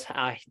example. I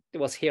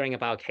was hearing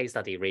about a case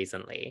study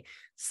recently.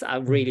 So a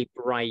really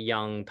bright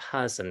young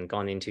person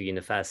gone into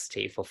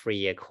university for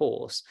 3-year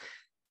course,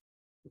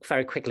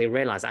 very quickly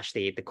realized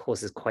actually the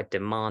course is quite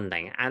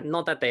demanding. And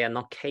not that they are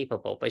not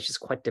capable, but it's just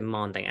quite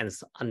demanding and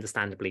it's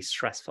understandably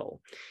stressful.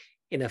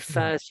 In the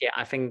first year,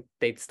 I think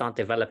they start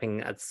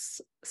developing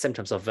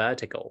symptoms of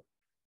vertigo.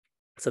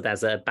 So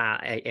there's a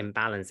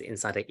imbalance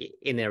inside the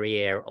inner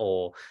ear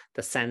or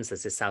the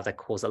senses itself that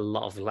cause a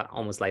lot of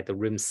almost like the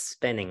room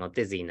spinning or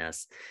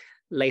dizziness.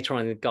 Later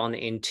on, gone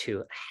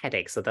into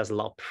headaches. So there's a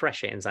lot of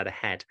pressure inside the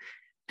head.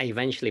 And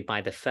eventually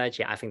by the third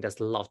year, I think there's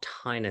a lot of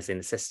tiredness in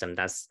the system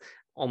that's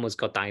almost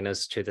got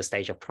diagnosed to the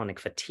stage of chronic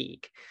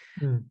fatigue.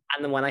 And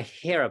then when I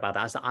hear about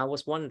that, I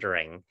was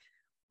wondering,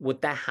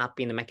 would there have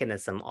been a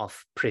mechanism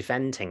of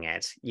preventing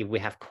it if we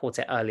have caught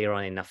it earlier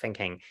on in our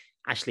thinking?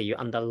 Actually, you're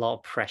under a lot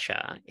of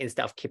pressure.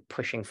 Instead of keep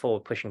pushing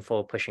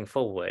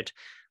forward,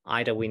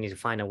 either we need to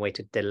find a way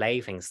to delay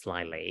things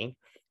slightly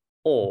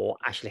or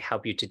actually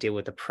help you to deal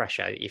with the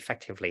pressure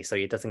effectively so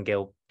it doesn't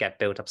get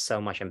built up so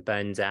much and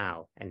burns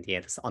out and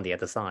on the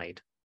other side.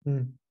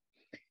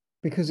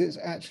 Because it's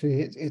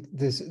actually,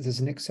 there's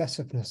an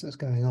excessiveness that's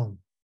going on.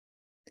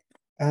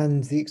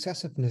 And the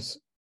excessiveness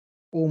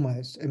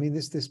almost, I mean,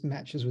 this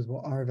matches with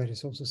what Ayurveda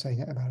is also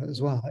saying about it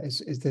as well,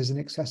 is there's an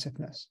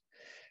excessiveness.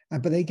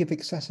 But they give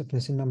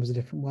excessiveness in numbers of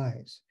different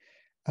ways.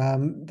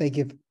 They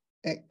give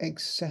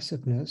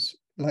excessiveness,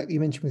 like you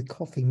mentioned with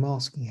coffee,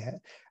 masking it,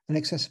 and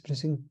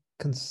excessiveness in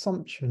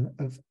consumption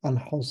of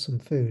unwholesome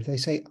food. They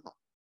say,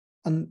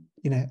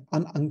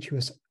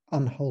 ununctuous,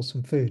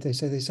 unwholesome food. They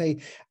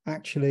say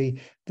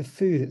actually the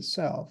food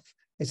itself,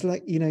 it's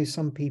like,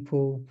 some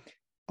people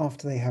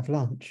after they have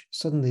lunch,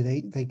 suddenly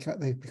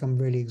they become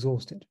really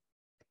exhausted.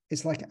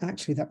 It's like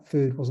actually that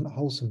food wasn't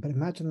wholesome, but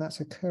imagine that's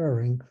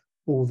occurring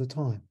all the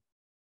time.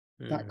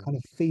 That kind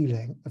of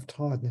feeling of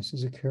tiredness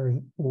is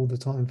occurring all the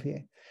time for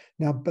you.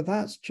 Now, but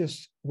that's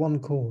just one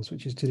cause,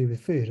 which is to do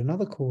with food.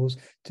 Another cause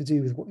to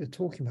do with what you're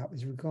talking about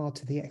with regard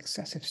to the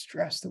excessive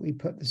stress that we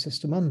put the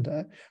system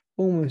under,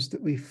 almost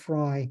that we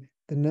fry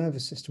the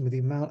nervous system with the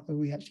amount that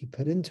we actually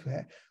put into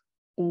it.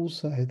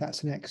 Also,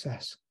 that's an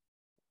excess.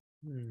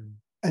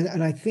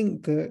 And I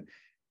think that,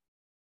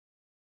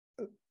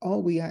 are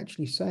we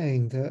actually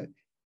saying that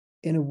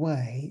in a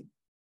way,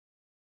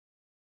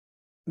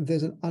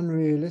 there's an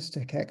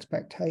unrealistic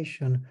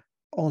expectation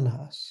on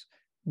us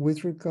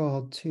with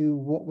regard to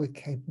what we're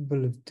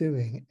capable of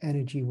doing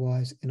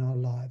energy-wise in our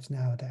lives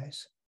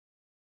nowadays?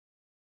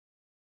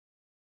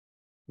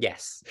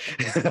 Yes.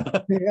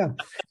 Yeah.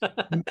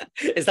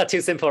 Is that too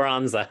simple an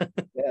answer?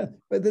 Yeah,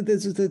 but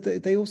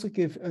they also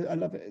give, I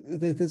love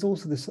it. There's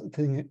also this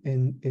thing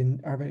in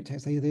Arabic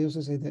text. They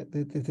also say that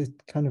the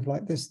kind of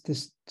like this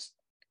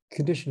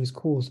condition is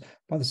caused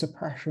by the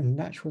suppression of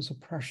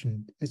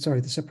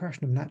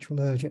natural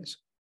urges.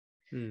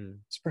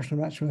 Suppression of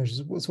natural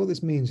urges. What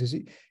this means is, they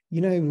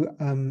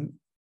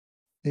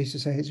used to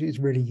say it's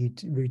really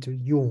rude to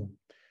yawn,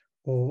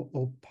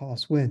 or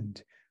pass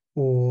wind,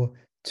 or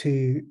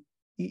to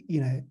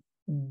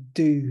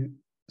do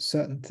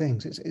certain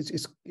things.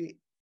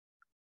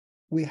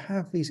 We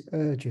have these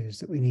urges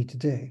that we need to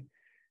do.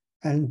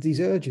 And these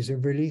urges are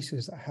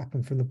releases that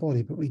happen from the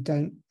body, but we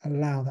don't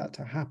allow that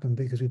to happen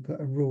because we put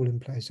a rule in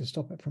place to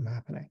stop it from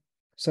happening.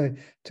 So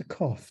to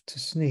cough, to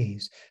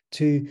sneeze,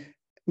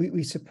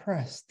 we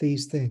suppress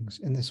these things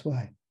in this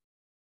way.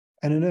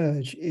 And an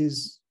urge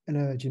is an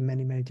urge in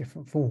many, many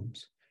different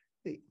forms.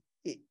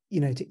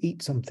 To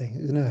eat something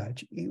is an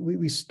urge.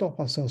 We stop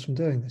ourselves from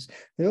doing this.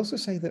 They also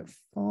say that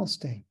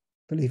fasting,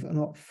 believe it or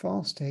not,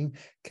 fasting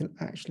can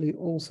actually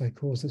also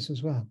cause this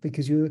as well,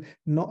 because you're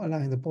not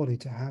allowing the body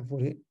to have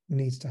what it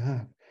needs to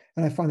have.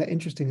 And I find that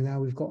interesting. Now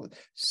we've got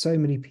so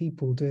many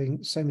people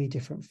doing so many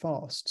different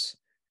fasts,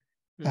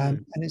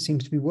 and it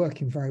seems to be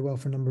working very well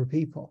for a number of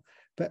people,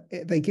 but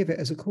they give it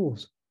as a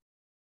cause.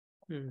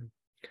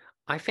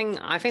 I think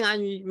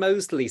I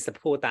mostly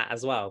support that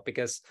as well,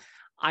 because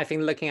I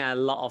think looking at a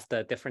lot of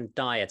the different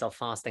diets or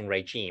fasting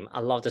regime,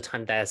 a lot of the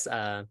time there's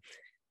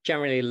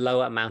generally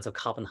low amount of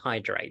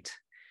carbohydrate,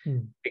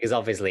 because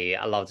obviously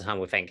a lot of the time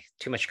we think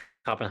too much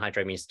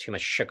carbohydrate means too much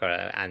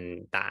sugar,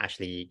 and that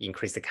actually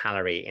increases the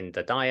calorie in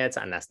the diet,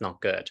 and that's not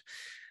good.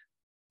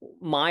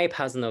 My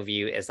personal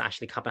view is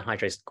actually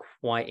carbohydrate is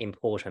quite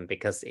important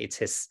because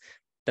it is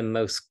the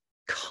most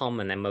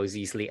common and most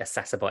easily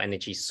accessible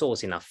energy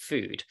source in our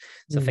food.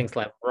 So things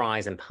like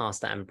rice and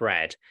pasta and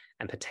bread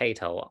and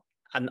potato,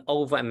 an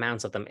over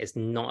amount of them is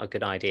not a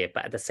good idea.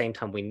 But at the same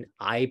time,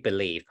 I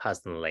believe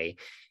personally,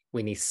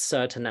 we need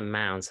certain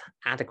amounts,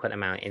 adequate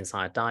amount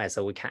inside our diet,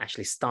 so we can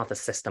actually start the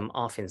system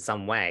off in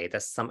some way.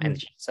 There's some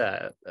energy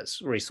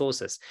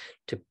resources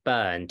to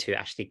burn to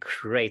actually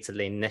create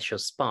the initial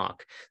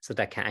spark, so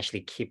that can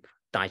actually keep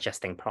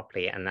digesting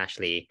properly and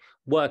actually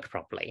work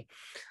properly.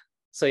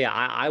 So yeah,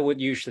 I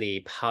would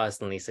usually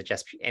personally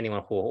suggest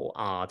anyone who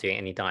are doing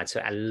any diet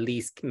to at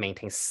least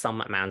maintain some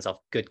amounts of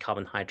good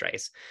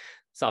carbohydrates.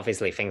 So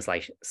obviously things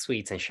like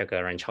sweets and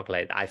sugar and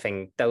chocolate, I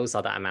think those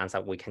are the amounts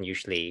that we can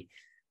usually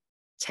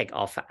take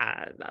off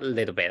a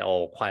little bit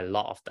or quite a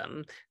lot of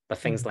them. But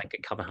things like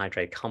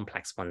carbohydrate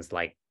complex ones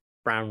like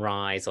brown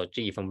rice or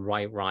even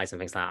white rice and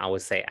things like that, I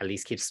would say at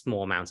least keep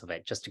small amounts of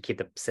it just to keep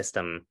the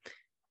system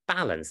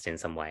balanced in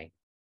some way.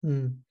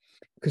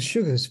 Because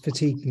sugar is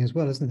fatiguing as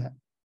well, isn't it?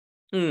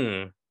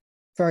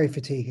 Very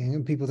fatiguing,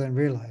 and people don't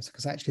realize,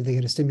 because actually they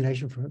get a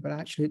stimulation from it, but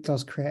actually it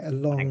does create a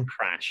long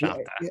crash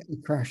after.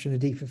 Crash and a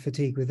deeper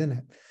fatigue within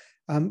it.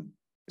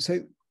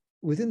 So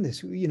within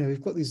this,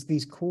 we've got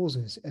these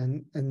causes,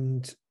 and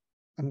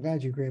I'm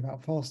glad you agree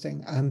about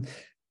fasting.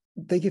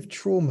 They give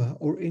trauma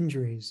or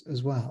injuries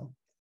as well,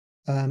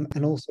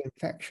 and also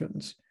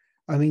infections.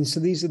 I mean,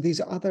 so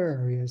these are other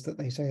areas that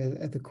they say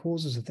are the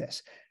causes of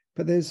this.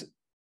 But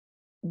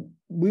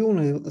we all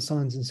know what the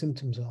signs and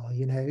symptoms are.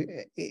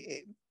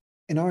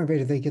 In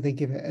Ayurveda, they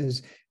give it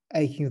as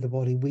aching of the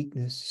body,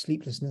 weakness,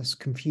 sleeplessness,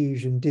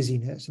 confusion,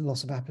 dizziness, and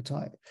loss of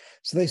appetite.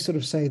 So they sort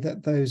of say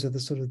that those are the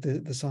sort of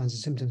the signs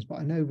and symptoms. But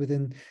I know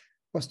within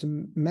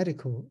Western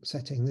medical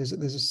setting, there's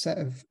a set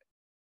of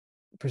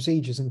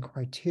procedures and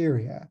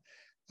criteria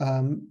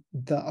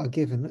that are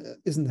given,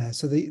 isn't there?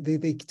 So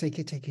they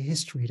take a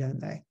history,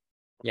 don't they?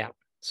 Yeah.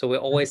 So we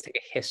always take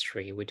a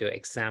history. We do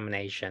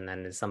examination,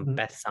 and there's some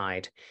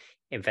bedside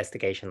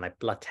investigation like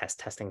blood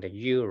testing the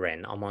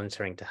urine, or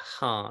monitoring the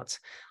heart,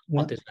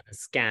 or doing a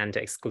scan to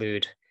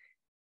exclude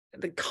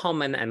the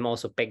common and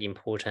also big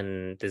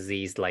important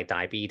disease like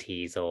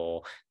diabetes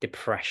or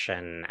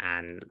depression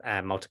and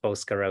multiple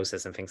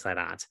sclerosis and things like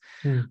that.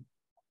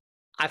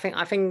 I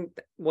think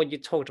what you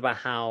talked about,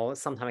 how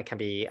sometimes it can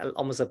be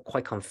almost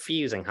quite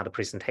confusing how the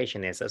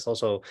presentation is. There's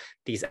also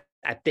these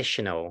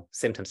additional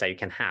symptoms that you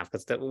can have,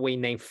 because we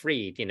named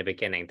three in the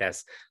beginning.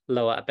 There's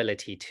lower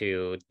ability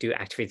to do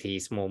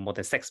activities more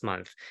than 6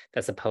 months.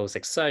 There's a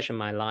post-exertion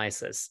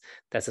myelitis.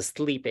 There's a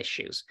sleep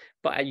issues.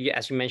 But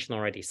as you mentioned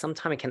already,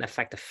 sometimes it can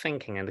affect the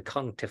thinking and the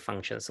cognitive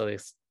function. So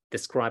it's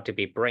described to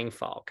be brain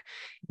fog.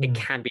 It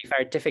can be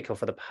very difficult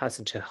for the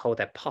person to hold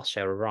their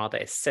posture, rather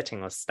it's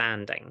sitting or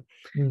standing.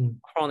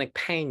 Chronic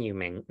pain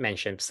you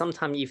mentioned,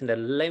 sometimes even the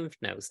lymph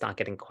nodes start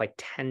getting quite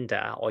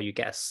tender, or you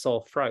get a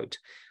sore throat,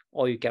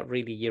 or you get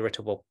really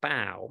irritable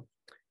bowel,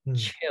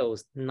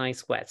 chills, night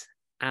sweats,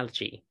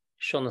 allergy,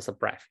 shortness of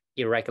breath,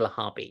 irregular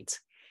heartbeat.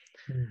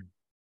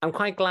 I'm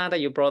quite glad that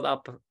you brought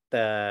up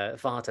the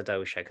Vata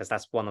dosha, because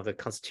that's one of the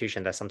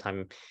constitution that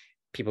sometimes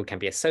people can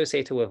be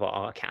associated with,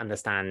 or can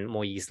understand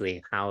more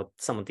easily how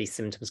some of these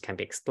symptoms can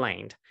be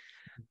explained.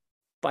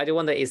 But I do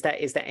wonder, is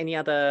there any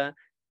other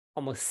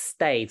almost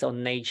state or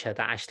nature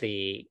that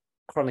actually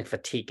chronic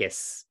fatigue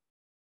is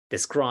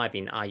described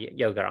in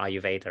yoga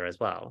Ayurveda as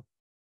well?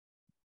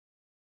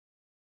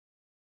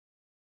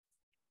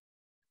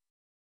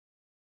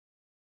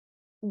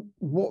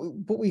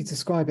 What we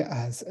describe it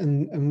as,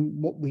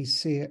 and what we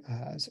see it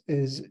as,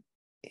 is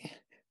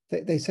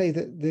they say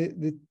that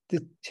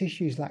the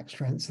tissues lack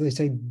strength. So they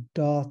say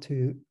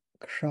dhatu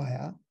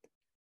kshaya,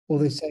 or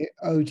they say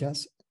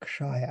ojas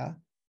kshaya.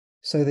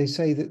 So they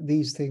say that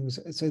these things,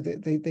 so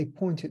they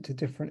point it to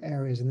different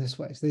areas in this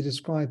way. So they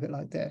describe it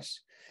like this.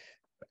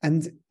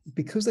 And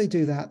because they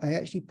do that, they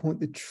actually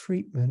point the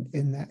treatment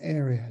in that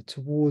area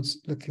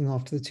towards looking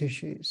after the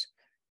tissues,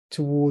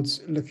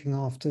 towards looking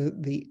after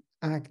the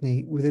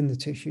agni within the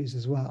tissues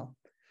as well.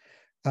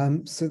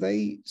 So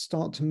they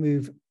start to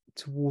move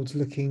towards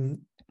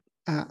looking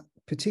at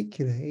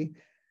particularly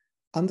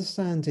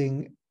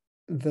understanding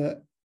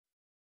that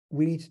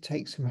we need to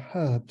take some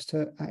herbs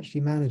to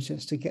actually manage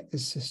this, to get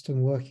this system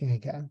working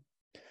again.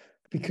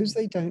 Because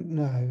they don't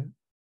know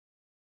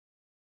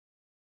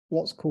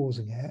what's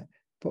causing it,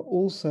 but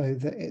also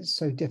that it's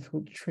so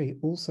difficult to treat.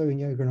 Also in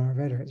yoga and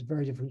Ayurveda, it's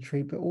very difficult to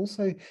treat, but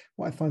also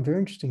what I find very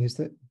interesting is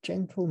that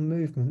gentle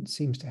movement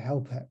seems to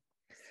help it.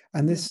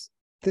 And this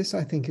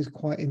I think is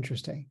quite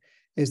interesting,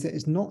 is that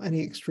it's not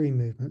any extreme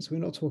movements. We're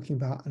not talking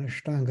about an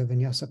Ashtanga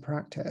Vinyasa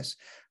practice,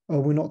 or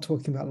we're not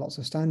talking about lots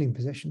of standing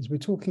positions. We're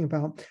talking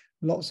about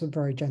lots of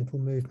very gentle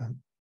movement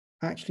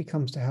actually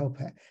comes to help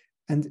it.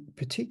 And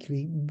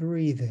particularly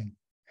breathing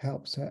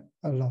helps it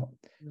a lot.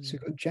 So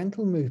we've got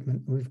gentle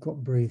movement and we've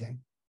got breathing.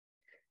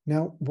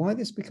 Now, why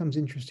this becomes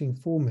interesting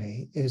for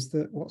me is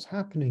that what's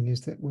happening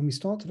is that when we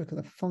start to look at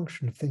the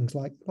function of things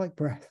like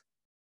breath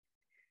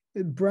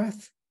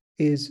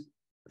is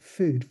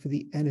food for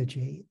the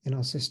energy in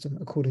our system,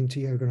 according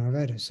to yoga and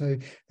Ayurveda. So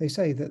they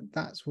say that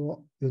that's what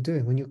you're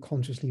doing when you're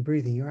consciously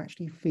breathing. You're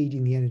actually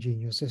feeding the energy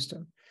in your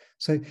system.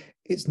 So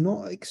it's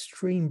not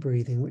extreme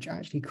breathing, which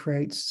actually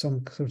creates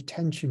some sort of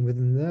tension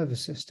within the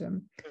nervous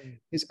system.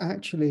 It's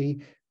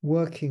actually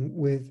working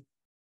with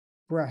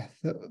breath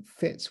that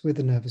fits with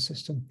the nervous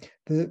system.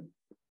 The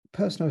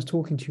person I was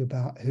talking to you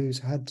about, who's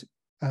had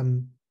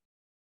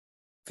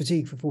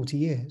fatigue for 40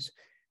 years,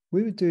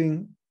 we were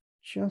doing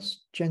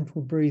just gentle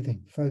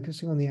breathing,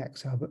 focusing on the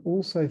exhale, but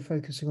also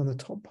focusing on the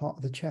top part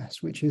of the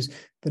chest, which is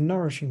the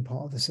nourishing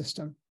part of the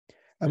system.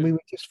 And we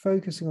were just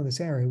focusing on this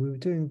area. We were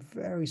doing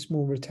very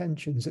small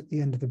retentions at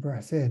the end of the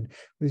breath in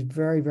with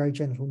very, very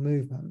gentle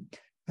movement,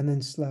 and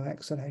then slow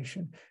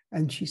exhalation.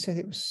 And she said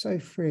it was so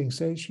freeing.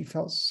 So she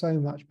felt so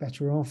much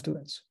better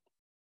afterwards.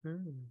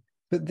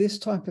 But this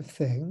type of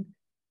thing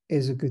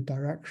is a good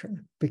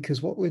direction,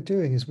 because what we're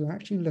doing is we're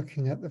actually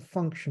looking at the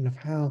function of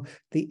how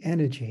the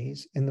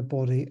energies in the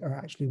body are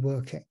actually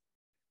working.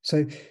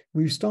 So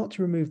we start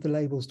to remove the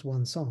labels to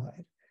one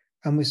side,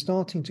 and we're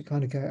starting to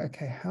kind of go,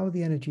 okay, how are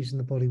the energies in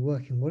the body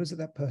working? What is it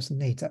that person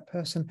needs? That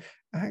person,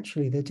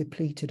 actually, they're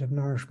depleted of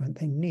nourishment.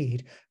 They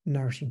need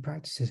nourishing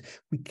practices.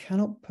 We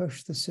cannot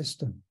push the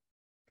system.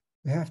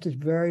 We have to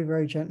very,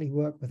 very gently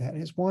work with that.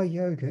 And it's why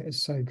yoga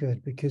is so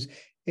good, because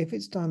if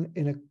it's done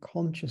in a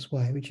conscious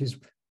way, which is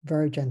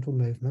very gentle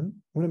movement,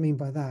 what I mean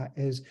by that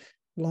is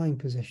lying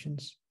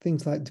positions,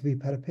 things like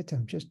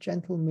depleted, just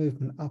gentle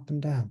movement up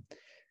and down,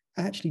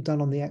 actually done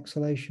on the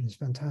exhalation is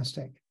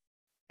fantastic.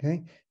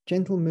 Okay,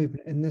 gentle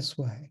movement in this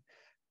way,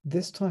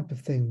 this type of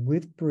thing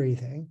with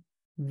breathing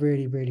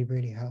really, really,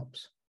 really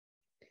helps,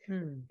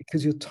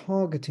 because you're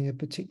targeting a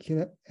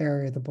particular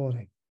area of the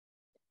body.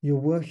 You're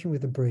working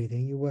with the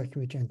breathing, you're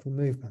working with gentle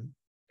movement.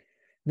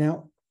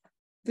 Now,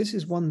 this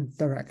is one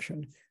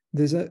direction.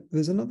 There's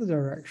another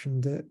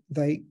direction that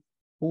they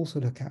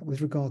also look at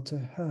with regard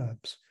to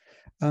herbs.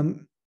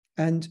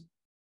 And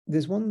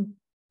there's one,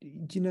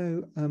 do you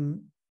know, have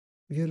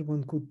you heard of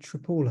one called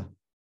Tripura?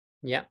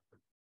 Yeah.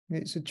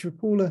 It's a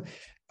Tripura.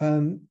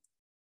 And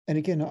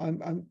again,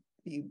 I'm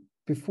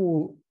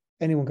before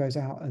anyone goes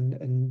out,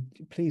 and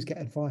please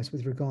get advice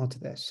with regard to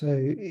this. So,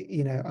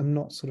 you know, I'm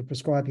not sort of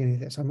prescribing any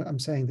of this. I'm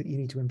saying that you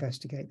need to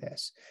investigate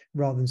this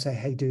rather than say,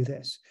 hey, do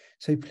this.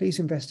 So please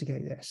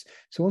investigate this.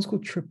 So one's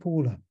called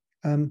Tripura,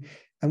 And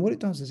what it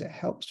does is it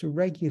helps to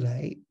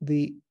regulate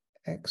the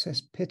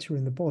excess pitta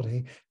in the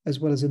body, as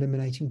well as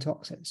eliminating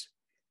toxins.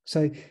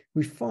 So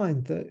we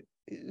find that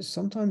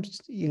sometimes,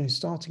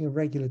 starting a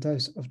regular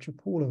dose of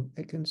triphala,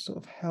 it can sort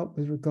of help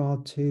with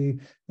regard to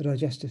the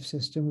digestive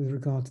system, with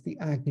regard to the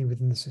agni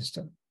within the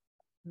system.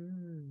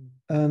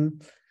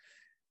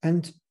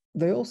 And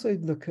they also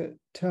look at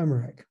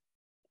turmeric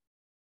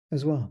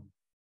as well.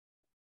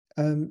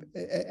 And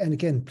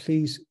again,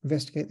 please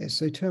investigate this.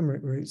 So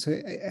turmeric root, so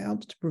it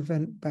helps to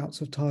prevent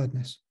bouts of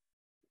tiredness.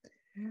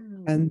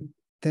 And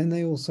then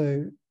they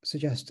also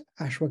suggest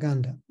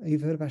ashwagandha.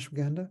 You've heard of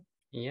ashwagandha?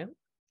 Yeah.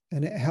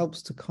 And it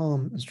helps to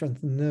calm and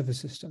strengthen the nervous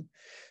system.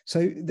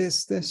 So there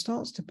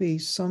starts to be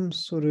some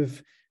sort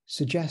of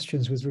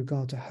suggestions with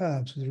regard to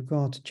herbs, with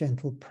regard to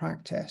gentle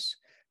practice,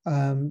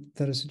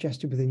 that are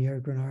suggested within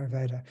yoga and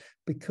Ayurveda,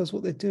 because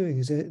what they're doing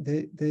is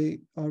they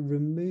are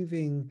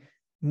removing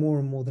more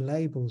and more the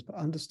labels, but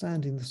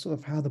understanding the sort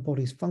of how the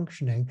body's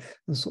functioning,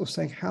 and sort of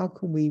saying, how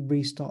can we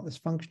restart this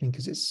functioning?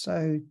 Because it's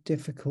so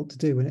difficult to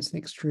do when it's an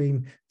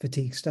extreme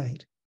fatigue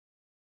state.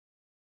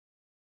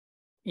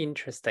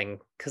 Interesting,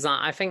 because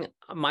I think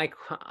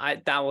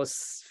that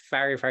was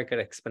very, very good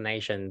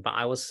explanation. But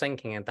I was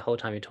thinking at the whole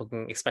time you're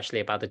talking, especially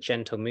about the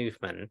gentle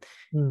movement,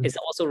 is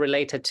also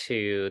related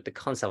to the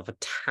concept of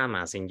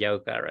tamas in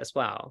yoga as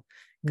well.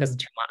 Because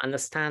to my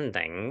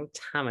understanding,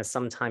 tamas is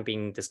sometimes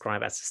being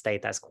described as a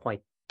state that's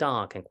quite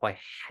dark and quite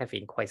heavy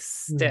and quite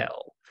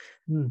still,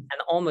 and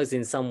almost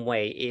in some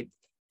way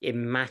it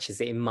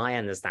matches it, in my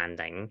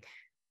understanding,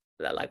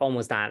 like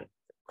almost that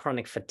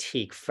chronic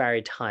fatigue,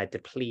 very tired,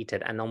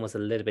 depleted, and almost a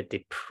little bit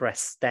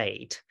depressed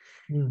state,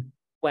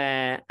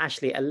 where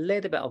actually a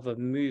little bit of a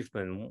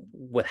movement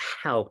would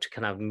help to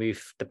kind of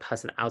move the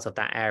person out of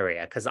that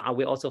area. Because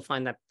we also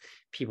find that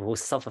people who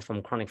suffer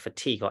from chronic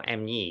fatigue or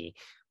ME,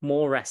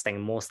 more resting,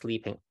 more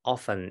sleeping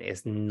often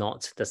is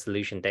not the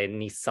solution. They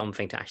need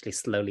something to actually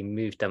slowly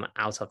move them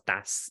out of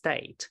that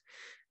state.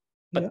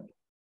 But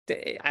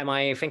am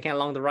I thinking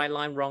along the right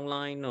line, wrong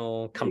line,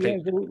 or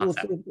completely?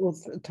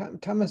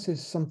 Tamas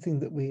is something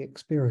that we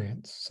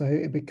experience, so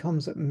it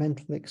becomes a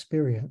mental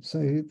experience.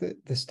 So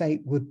the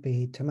state would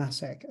be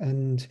tamasic,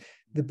 and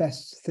the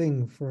best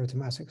thing for a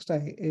tamasic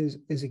state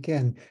is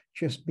again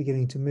just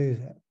beginning to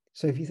move it.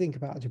 So if you think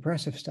about a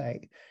depressive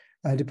state,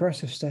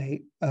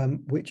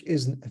 which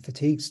isn't a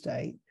fatigue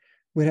state,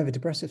 we'd have a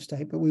depressive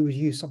state, but we would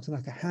use something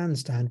like a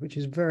handstand, which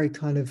is very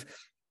kind of,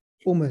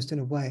 almost in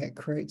a way, it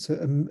creates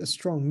a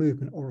strong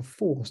movement or a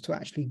force to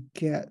actually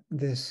get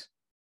this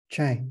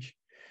change.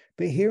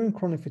 But here in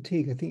chronic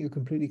fatigue, I think you're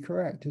completely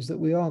correct, is that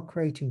we are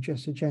creating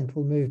just a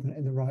gentle movement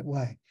in the right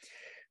way.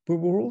 But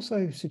we're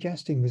also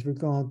suggesting, with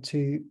regard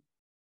to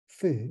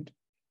food,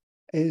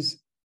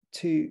 is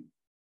to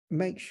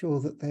make sure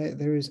that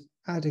there is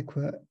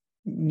adequate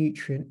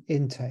nutrient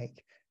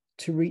intake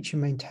to reach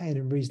and maintain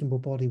a reasonable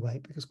body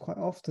weight, because quite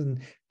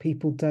often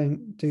people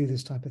don't do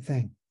this type of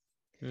thing.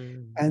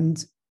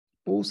 And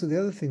also, the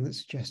other thing that's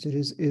suggested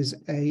is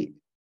a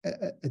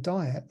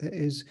diet that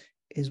is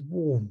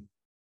warm,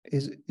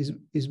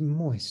 is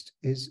moist,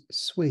 is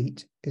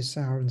sweet, is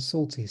sour and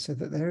salty, so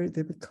that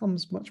there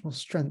becomes much more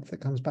strength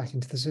that comes back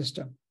into the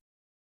system.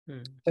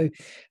 So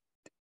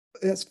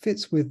that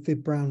fits with the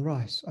brown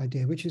rice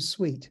idea, which is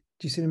sweet.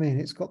 Do you see what I mean?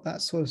 It's got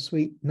that sort of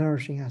sweet,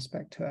 nourishing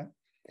aspect to it.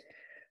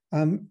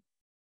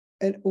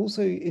 And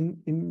also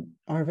in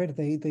Ayurveda,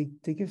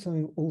 they give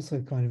something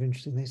also kind of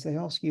interesting. They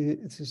ask you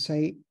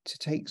to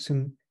take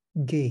some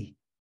ghee,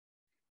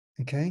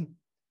 okay,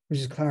 which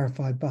is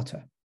clarified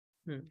butter.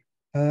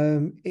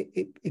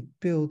 It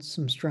builds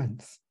some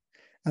strength,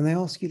 and they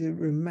ask you to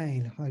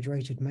remain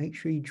hydrated. Make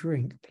sure you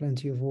drink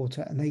plenty of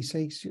water, and they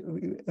say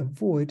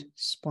avoid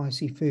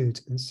spicy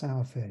foods and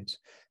sour foods.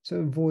 So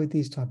avoid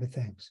these type of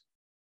things.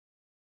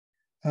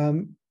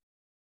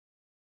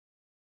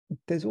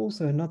 There's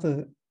also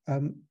another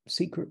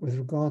secret with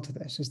regard to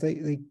this, is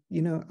they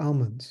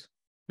almonds.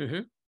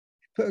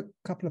 Put a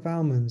couple of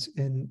almonds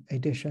in a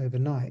dish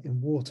overnight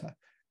in water,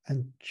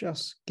 and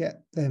just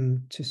get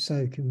them to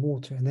soak in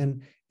water, and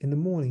then in the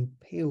morning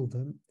peel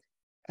them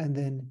and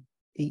then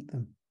eat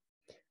them,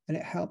 and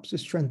it helps to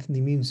strengthen the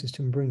immune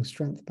system, bring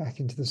strength back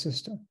into the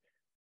system.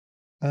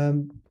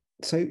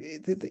 So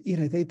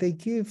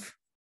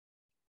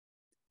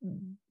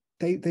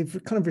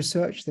they've kind of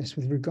researched this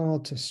with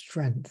regard to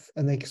strength,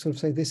 and they sort of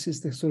say this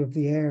is the sort of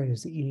the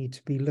areas that you need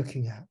to be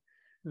looking at.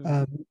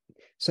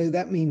 So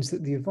that means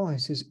that the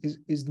advice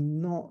is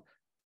not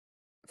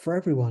for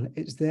everyone.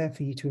 It's there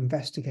for you to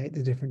investigate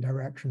the different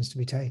directions to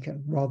be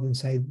taken, rather than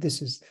say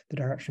this is the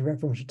direction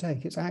everyone should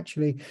take. It's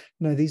actually,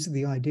 no, these are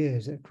the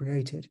ideas that are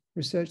created.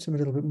 Research them a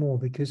little bit more,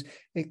 because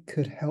it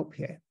could help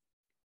you.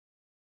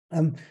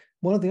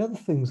 One of the other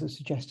things that's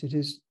suggested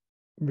is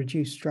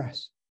reduce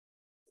stress.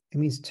 It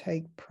means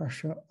take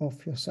pressure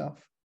off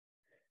yourself.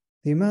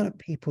 The amount of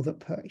people that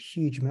put a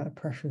huge amount of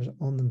pressure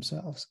on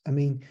themselves, I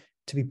mean,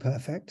 to be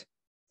perfect,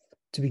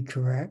 to be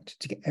correct,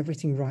 to get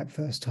everything right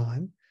first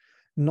time,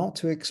 not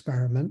to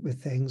experiment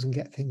with things and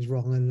get things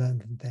wrong and learn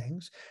from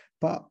things,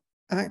 but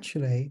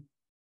actually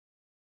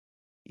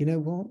you know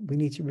what? We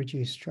need to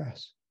reduce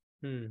stress.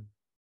 Mm.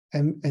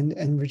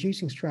 And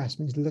reducing stress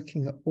means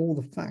looking at all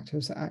the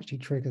factors that actually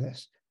trigger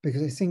this,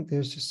 because I think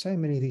there's just so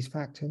many of these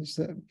factors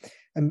that,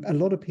 and a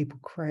lot of people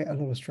create a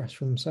lot of stress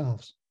for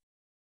themselves.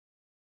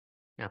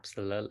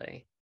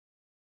 Absolutely.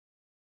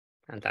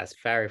 And that's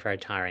very, very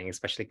tiring,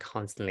 especially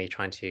constantly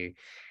trying to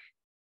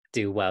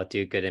do well,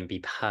 do good, and be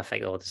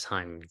perfect all the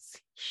time. It's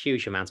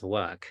huge amounts of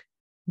work.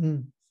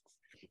 Mm.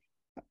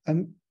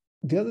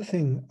 The other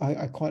thing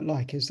I quite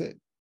like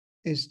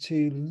is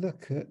to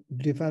look at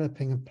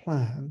developing a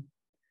plan,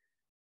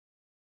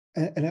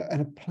 and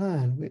a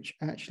plan which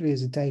actually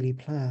is a daily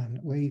plan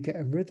where you get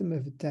a rhythm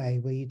of a day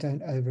where you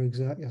don't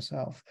overexert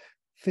yourself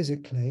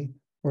physically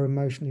or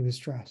emotionally with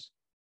stress.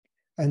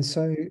 And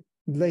so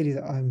the lady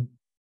that I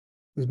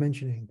was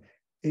mentioning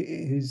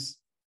is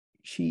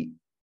she,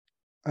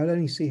 I'd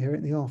only see her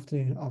in the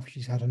afternoon after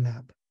she's had a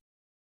nap.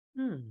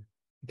 Mm.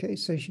 Okay,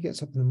 so she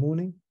gets up in the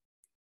morning.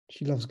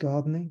 She loves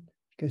gardening.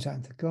 She goes out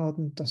into the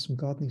garden, does some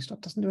gardening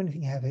stuff, doesn't do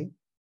anything heavy,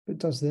 but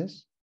does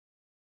this.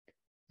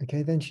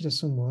 Okay, then she does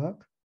some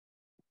work.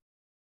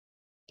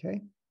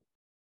 Okay,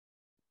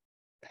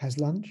 has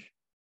lunch,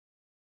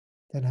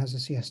 then has a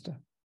siesta,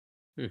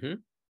 Mm-hmm.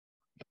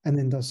 and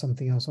then does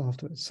something else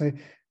afterwards. So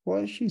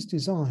what she's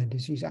designed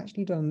is she's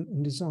actually done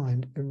and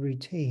designed a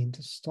routine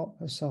to stop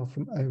herself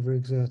from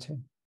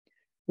overexerting.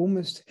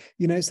 Almost,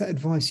 it's that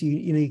advice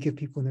you give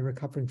people when they're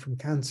recovering from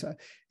cancer,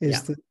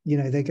 is that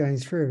they're going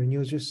through, and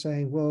you're just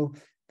saying, well,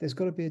 there's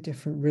got to be a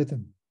different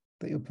rhythm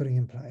that you're putting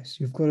in place.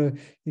 You've got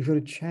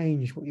to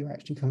change what you're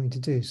actually coming to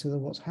do, so that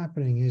what's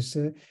happening is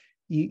that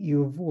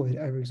you avoid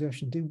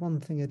overexertion. Do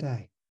one thing a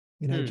day,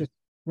 just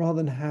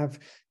rather than have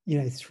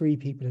 3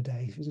 people a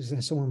day. If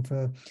there's someone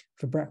for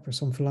breakfast,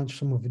 someone for lunch,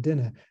 someone for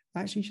dinner,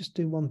 actually just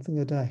do one thing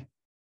a day.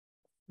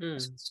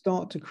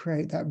 Start to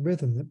create that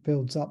rhythm that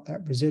builds up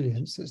that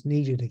resilience that's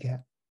needed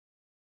again.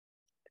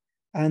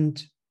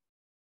 And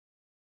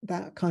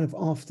that kind of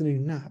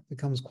afternoon nap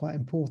becomes quite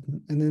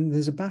important. And then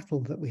there's a battle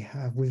that we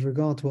have with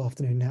regard to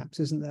afternoon naps,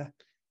 isn't there?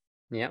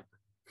 Yep.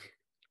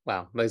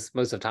 Well, most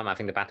of the time, I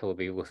think the battle will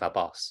be with our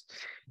boss.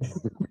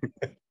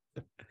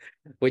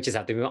 We just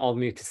have to all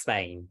move to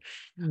Spain.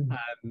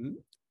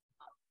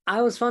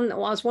 I was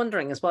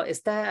wondering as well,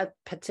 is there a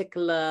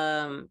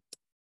particular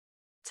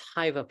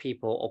type of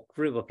people or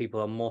group of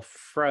people are more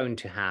prone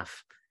to have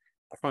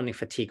chronic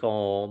fatigue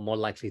or more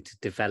likely to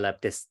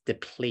develop this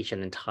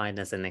depletion and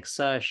tiredness and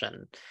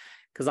exertion?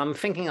 Because I'm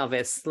thinking of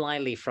it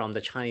slightly from the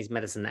Chinese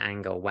medicine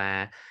angle,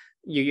 where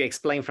you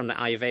explain from the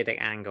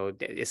Ayurvedic angle,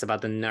 it's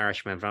about the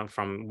nourishment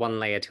from one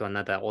layer to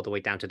another, all the way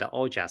down to the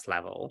ojas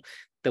level.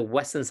 The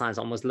Western science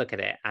almost look at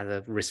it as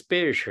a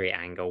respiratory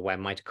angle, where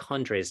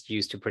mitochondria is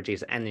used to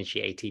produce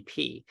energy,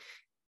 ATP.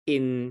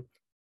 In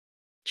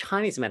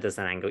Chinese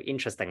medicine angle,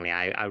 interestingly,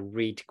 I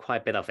read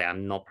quite a bit of it.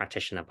 I'm not a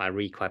practitioner, but I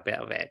read quite a bit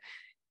of it.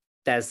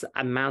 There's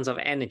amounts of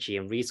energy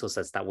and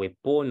resources that we're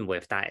born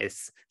with that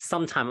is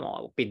sometimes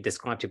been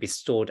described to be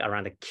stored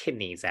around the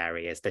kidneys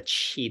areas, the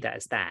qi that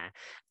is there.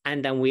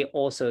 And then we're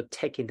also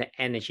taking the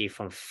energy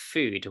from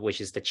food,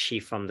 which is the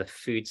qi from the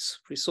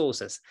food's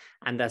resources.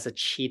 And there's a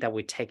qi that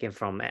we're taking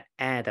from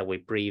air that we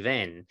breathe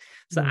in.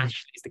 So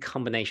actually, it's the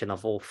combination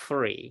of all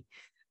three.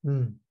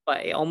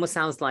 But it almost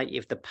sounds like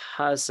if the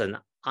person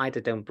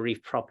either don't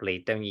breathe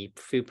properly, don't eat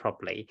food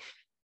properly,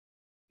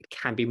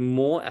 can be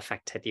more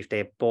affected if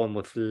they're born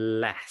with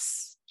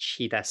less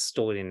qi that's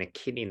stored in the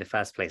kidney in the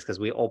first place, because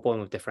we're all born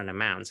with different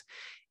amounts.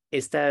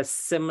 Is there a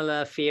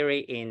similar theory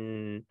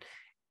in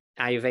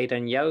Ayurveda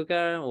and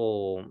yoga,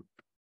 or?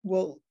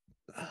 Well,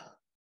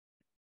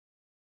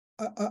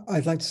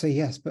 I'd like to say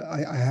yes, but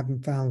I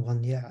haven't found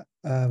one yet.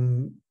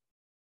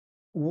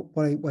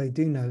 What I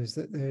do know is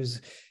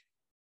that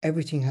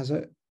everything has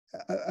a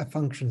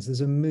functions.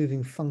 There's a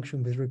moving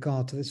function with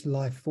regard to this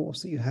life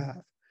force that you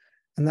have.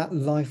 And that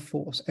life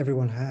force,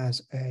 everyone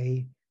has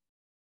a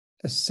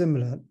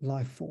similar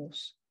life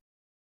force.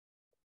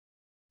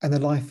 And the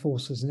life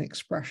force is an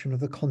expression of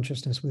the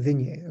consciousness within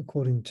you,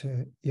 according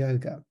to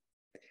yoga.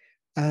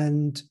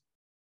 And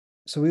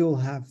so we all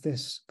have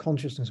this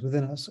consciousness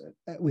within us.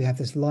 We have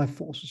this life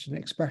force, which is an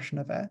expression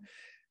of it.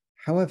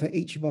 However,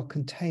 each of our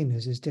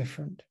containers is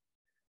different.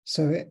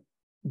 So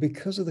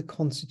because of the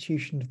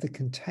constitution of the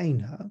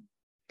container,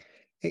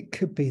 it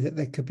could be that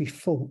there could be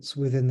faults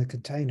within the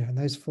container, and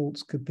those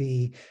faults could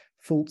be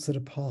faults that are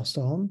passed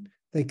on.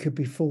 They could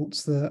be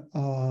faults that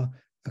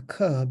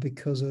occur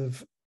because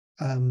of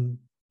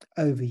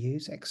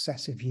overuse,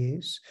 excessive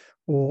use,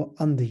 or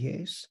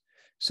underuse.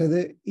 So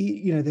that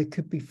there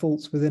could be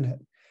faults within it,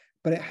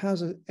 but it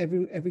has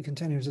every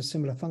container has a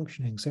similar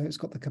functioning. So it's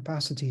got the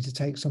capacity to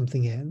take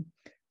something in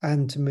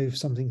and to move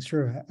something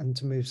through it and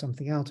to move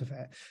something out of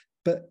it.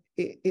 But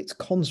its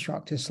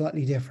construct is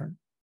slightly different.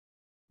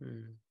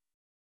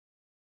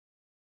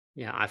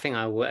 Yeah, I think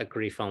I would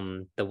agree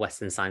from the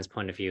Western science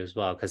point of view as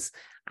well, because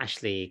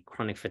actually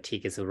chronic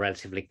fatigue is a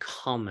relatively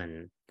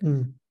common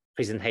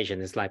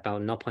presentation. It's like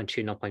about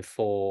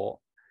 0.2,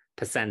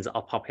 0.4%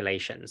 of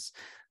populations.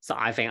 So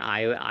I think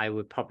I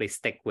would probably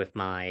stick with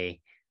my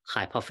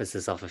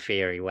hypothesis of a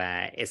theory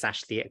where it's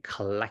actually a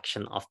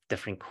collection of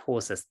different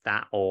causes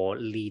that all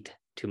lead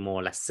to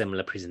more or less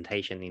similar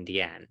presentation in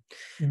the end.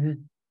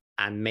 Mhm.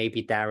 And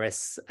maybe there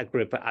is a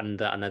group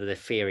under another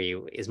theory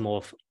is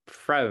more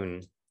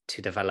prone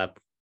to develop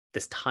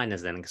this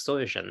tightness and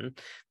exhaustion,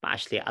 but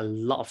actually a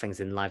lot of things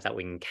in life that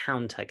we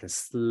encounter can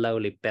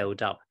slowly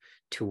build up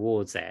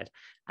towards it.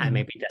 And Mhm.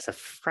 maybe there's a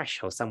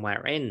threshold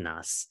somewhere in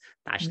us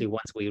that actually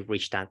once we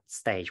reach that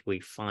stage, we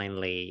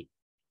finally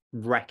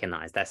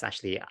recognize there's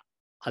actually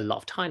a lot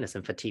of tiredness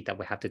and fatigue that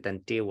we have to then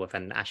deal with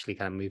and actually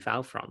kind of move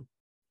out from.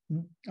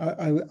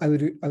 I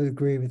would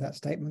agree with that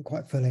statement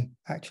quite fully,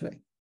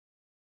 actually.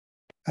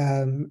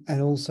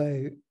 And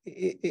also,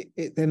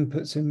 it then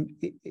puts in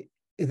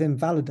it then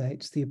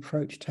validates the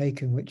approach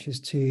taken, which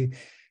is to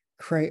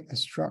create a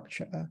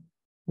structure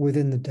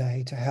within the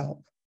day to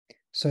help.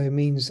 So it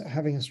means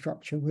having a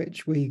structure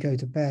which we go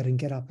to bed and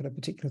get up at a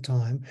particular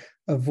time,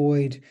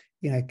 avoid,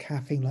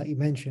 caffeine, like you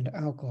mentioned,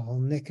 alcohol,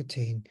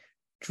 nicotine,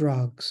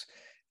 drugs,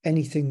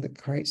 anything that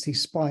creates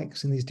these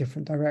spikes in these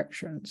different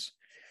directions,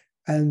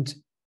 and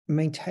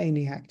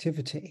maintaining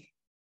activity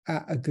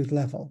at a good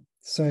level.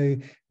 So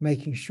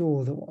making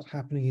sure that what's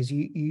happening is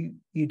you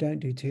don't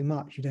do too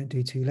much, you don't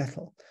do too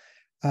little.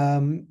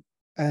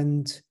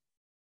 And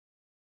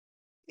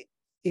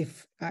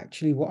if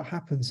actually what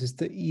happens is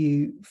that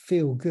you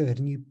feel good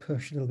and you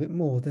push a little bit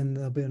more, then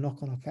there'll be a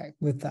knock-on effect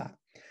with that.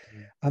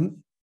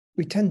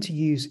 We tend to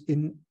use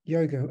in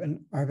yoga and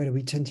Ayurveda,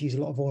 we tend to use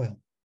a lot of oil,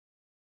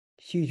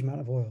 huge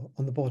amount of oil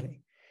on the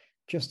body,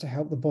 just to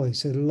help the body.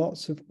 So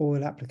lots of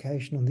oil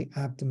application on the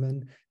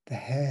abdomen, the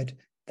head,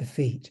 the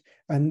feet.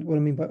 And what I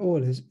mean by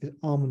oil is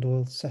almond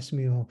oil,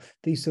 sesame oil,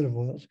 these sort of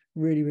oils,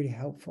 really, really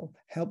helpful,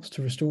 helps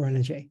to restore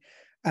energy,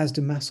 as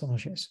do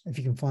massages, if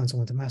you can find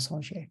someone to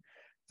massage you.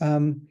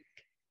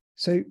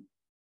 So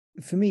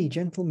for me,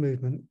 gentle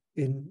movement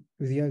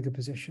with yoga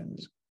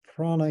positions,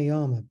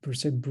 pranayama,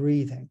 so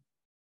breathing,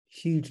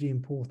 hugely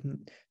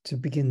important to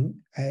begin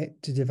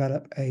to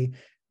develop a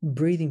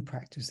breathing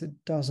practice that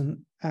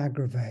doesn't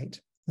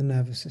aggravate the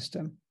nervous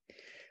system.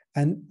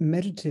 And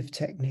meditative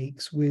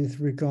techniques with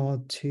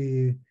regard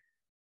to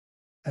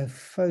a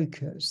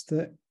focus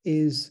that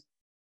is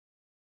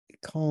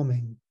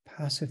calming,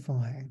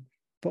 pacifying,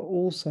 but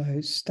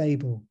also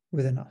stable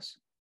within us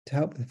to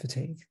help with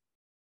fatigue.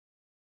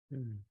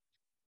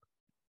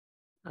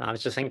 I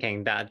was just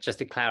thinking that, just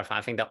to clarify,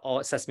 I think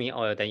the sesame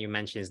oil that you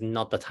mentioned is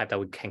not the type that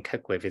we can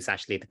cook with. It's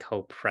actually the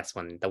cold pressed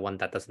one, the one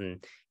that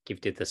doesn't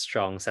give you the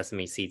strong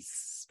sesame seeds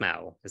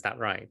smell. Is that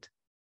right?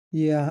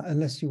 Yeah,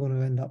 unless you want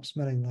to end up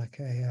smelling like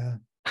a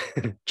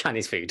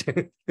Chinese food.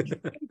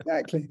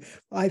 exactly.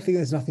 I think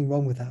there's nothing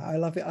wrong with that. I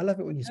love it. I love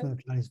it when you smell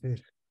Chinese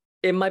food.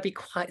 It might be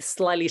quite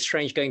slightly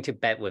strange going to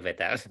bed with it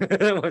though,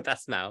 with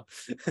that smell.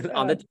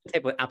 On the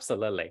table,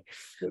 absolutely.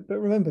 But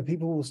remember,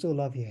 people will still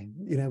love you.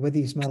 Whether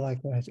you smell like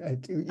a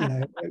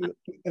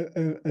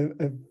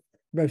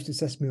roasted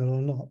sesame oil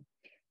or not.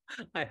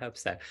 I hope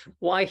so.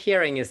 What I'm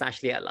hearing is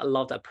actually a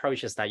lot of the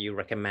approaches that you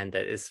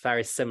recommended is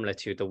very similar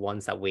to the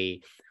ones that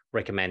we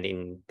recommend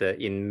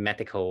in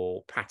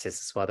medical practice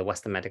as well, the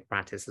Western medical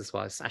practice as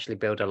well. It's actually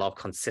build a lot of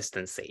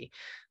consistency.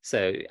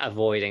 So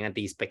avoiding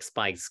these big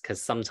spikes, because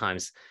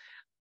sometimes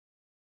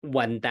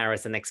when there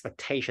is an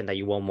expectation that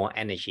you want more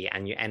energy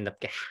and you end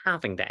up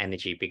having the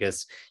energy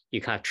because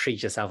you kind of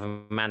treat yourself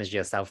and manage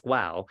yourself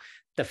well,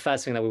 the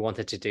first thing that we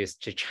wanted to do is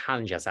to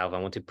challenge ourselves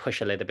and want to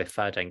push a little bit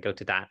further and go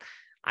to that,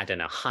 I don't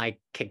know, high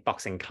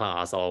kickboxing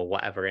class or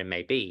whatever it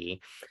may be,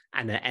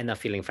 and then end up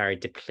feeling very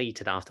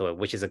depleted afterward,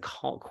 which is a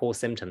core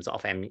symptoms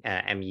of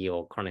ME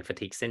or chronic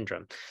fatigue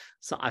syndrome.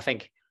 So I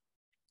think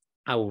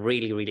I will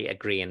really, really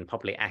agree and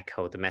probably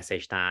echo the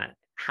message that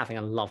having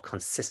a lot of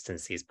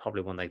consistency is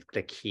probably one of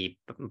the key,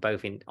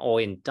 both in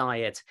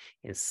diet,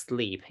 in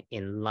sleep,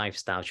 in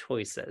lifestyle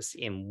choices,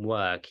 in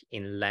work,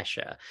 in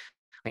leisure.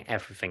 I think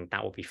everything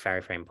that will be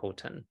very, very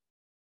important.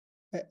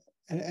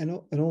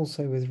 And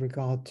also with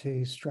regard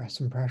to stress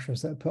and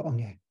pressures that are put on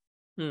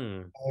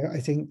you. I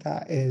think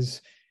that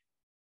is,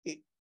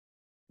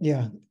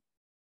 yeah,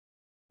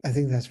 I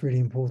think that's really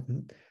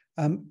important.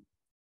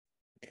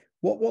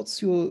 What's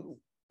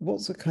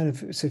the kind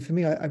of, so for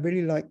me, I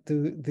really like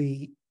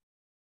the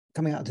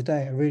coming out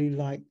today, I really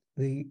like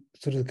the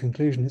sort of the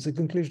conclusion. It's a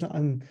conclusion that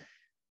I'm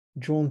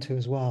drawn to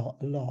as well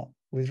a lot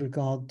with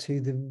regard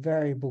to the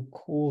variable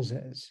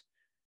causes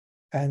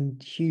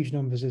and huge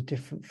numbers of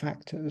different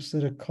factors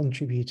that are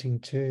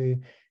contributing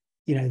to,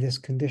 this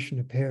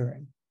condition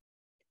appearing.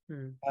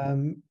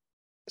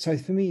 So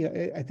for me,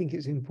 I think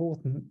it's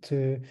important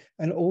to,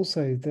 and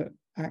also that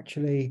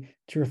actually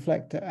to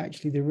reflect that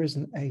actually there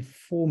isn't a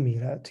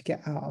formula to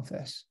get out of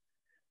this.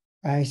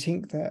 I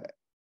think that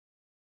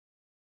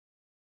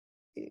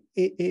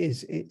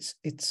it's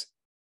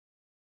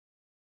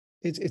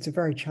a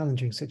very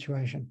challenging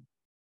situation.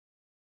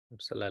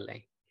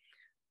 Absolutely.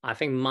 I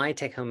think my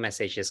take-home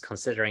message is,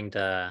 considering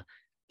the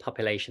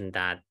population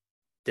that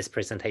this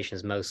presentation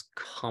is most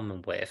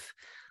common with,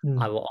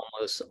 I will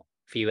almost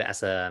view it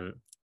as I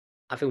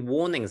think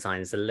warning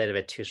sign is a little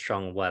bit too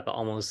strong word, but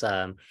almost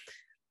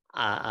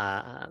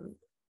a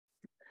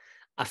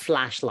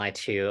flashlight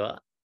to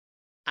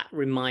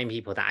remind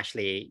people that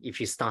actually, if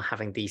you start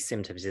having these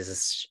symptoms, this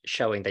is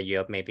showing that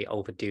you're maybe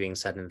overdoing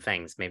certain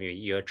things. Maybe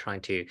you're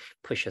trying to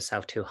push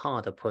yourself too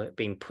hard, or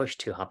being pushed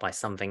too hard by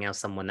something else,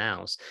 someone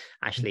else.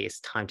 Actually, it's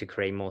time to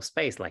create more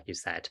space, like you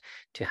said,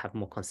 to have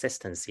more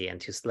consistency and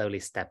to slowly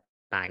step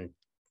back and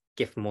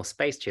give more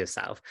space to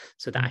yourself,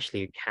 so that actually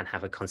you can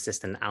have a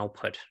consistent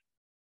output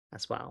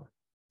as well.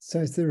 So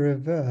it's the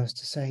reverse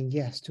to saying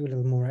yes to a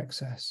little more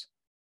excess.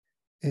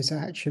 It's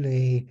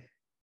actually,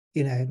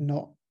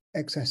 not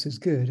excess is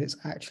good. It's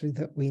actually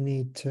that we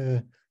need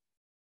to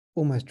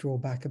almost draw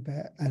back a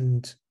bit,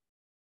 and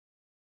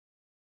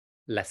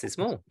less is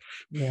more.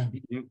 Yeah.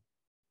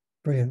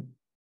 Brilliant.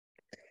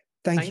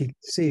 Thank you.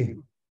 See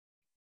you.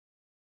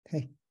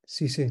 Hey,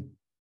 see you soon.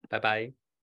 Bye-bye.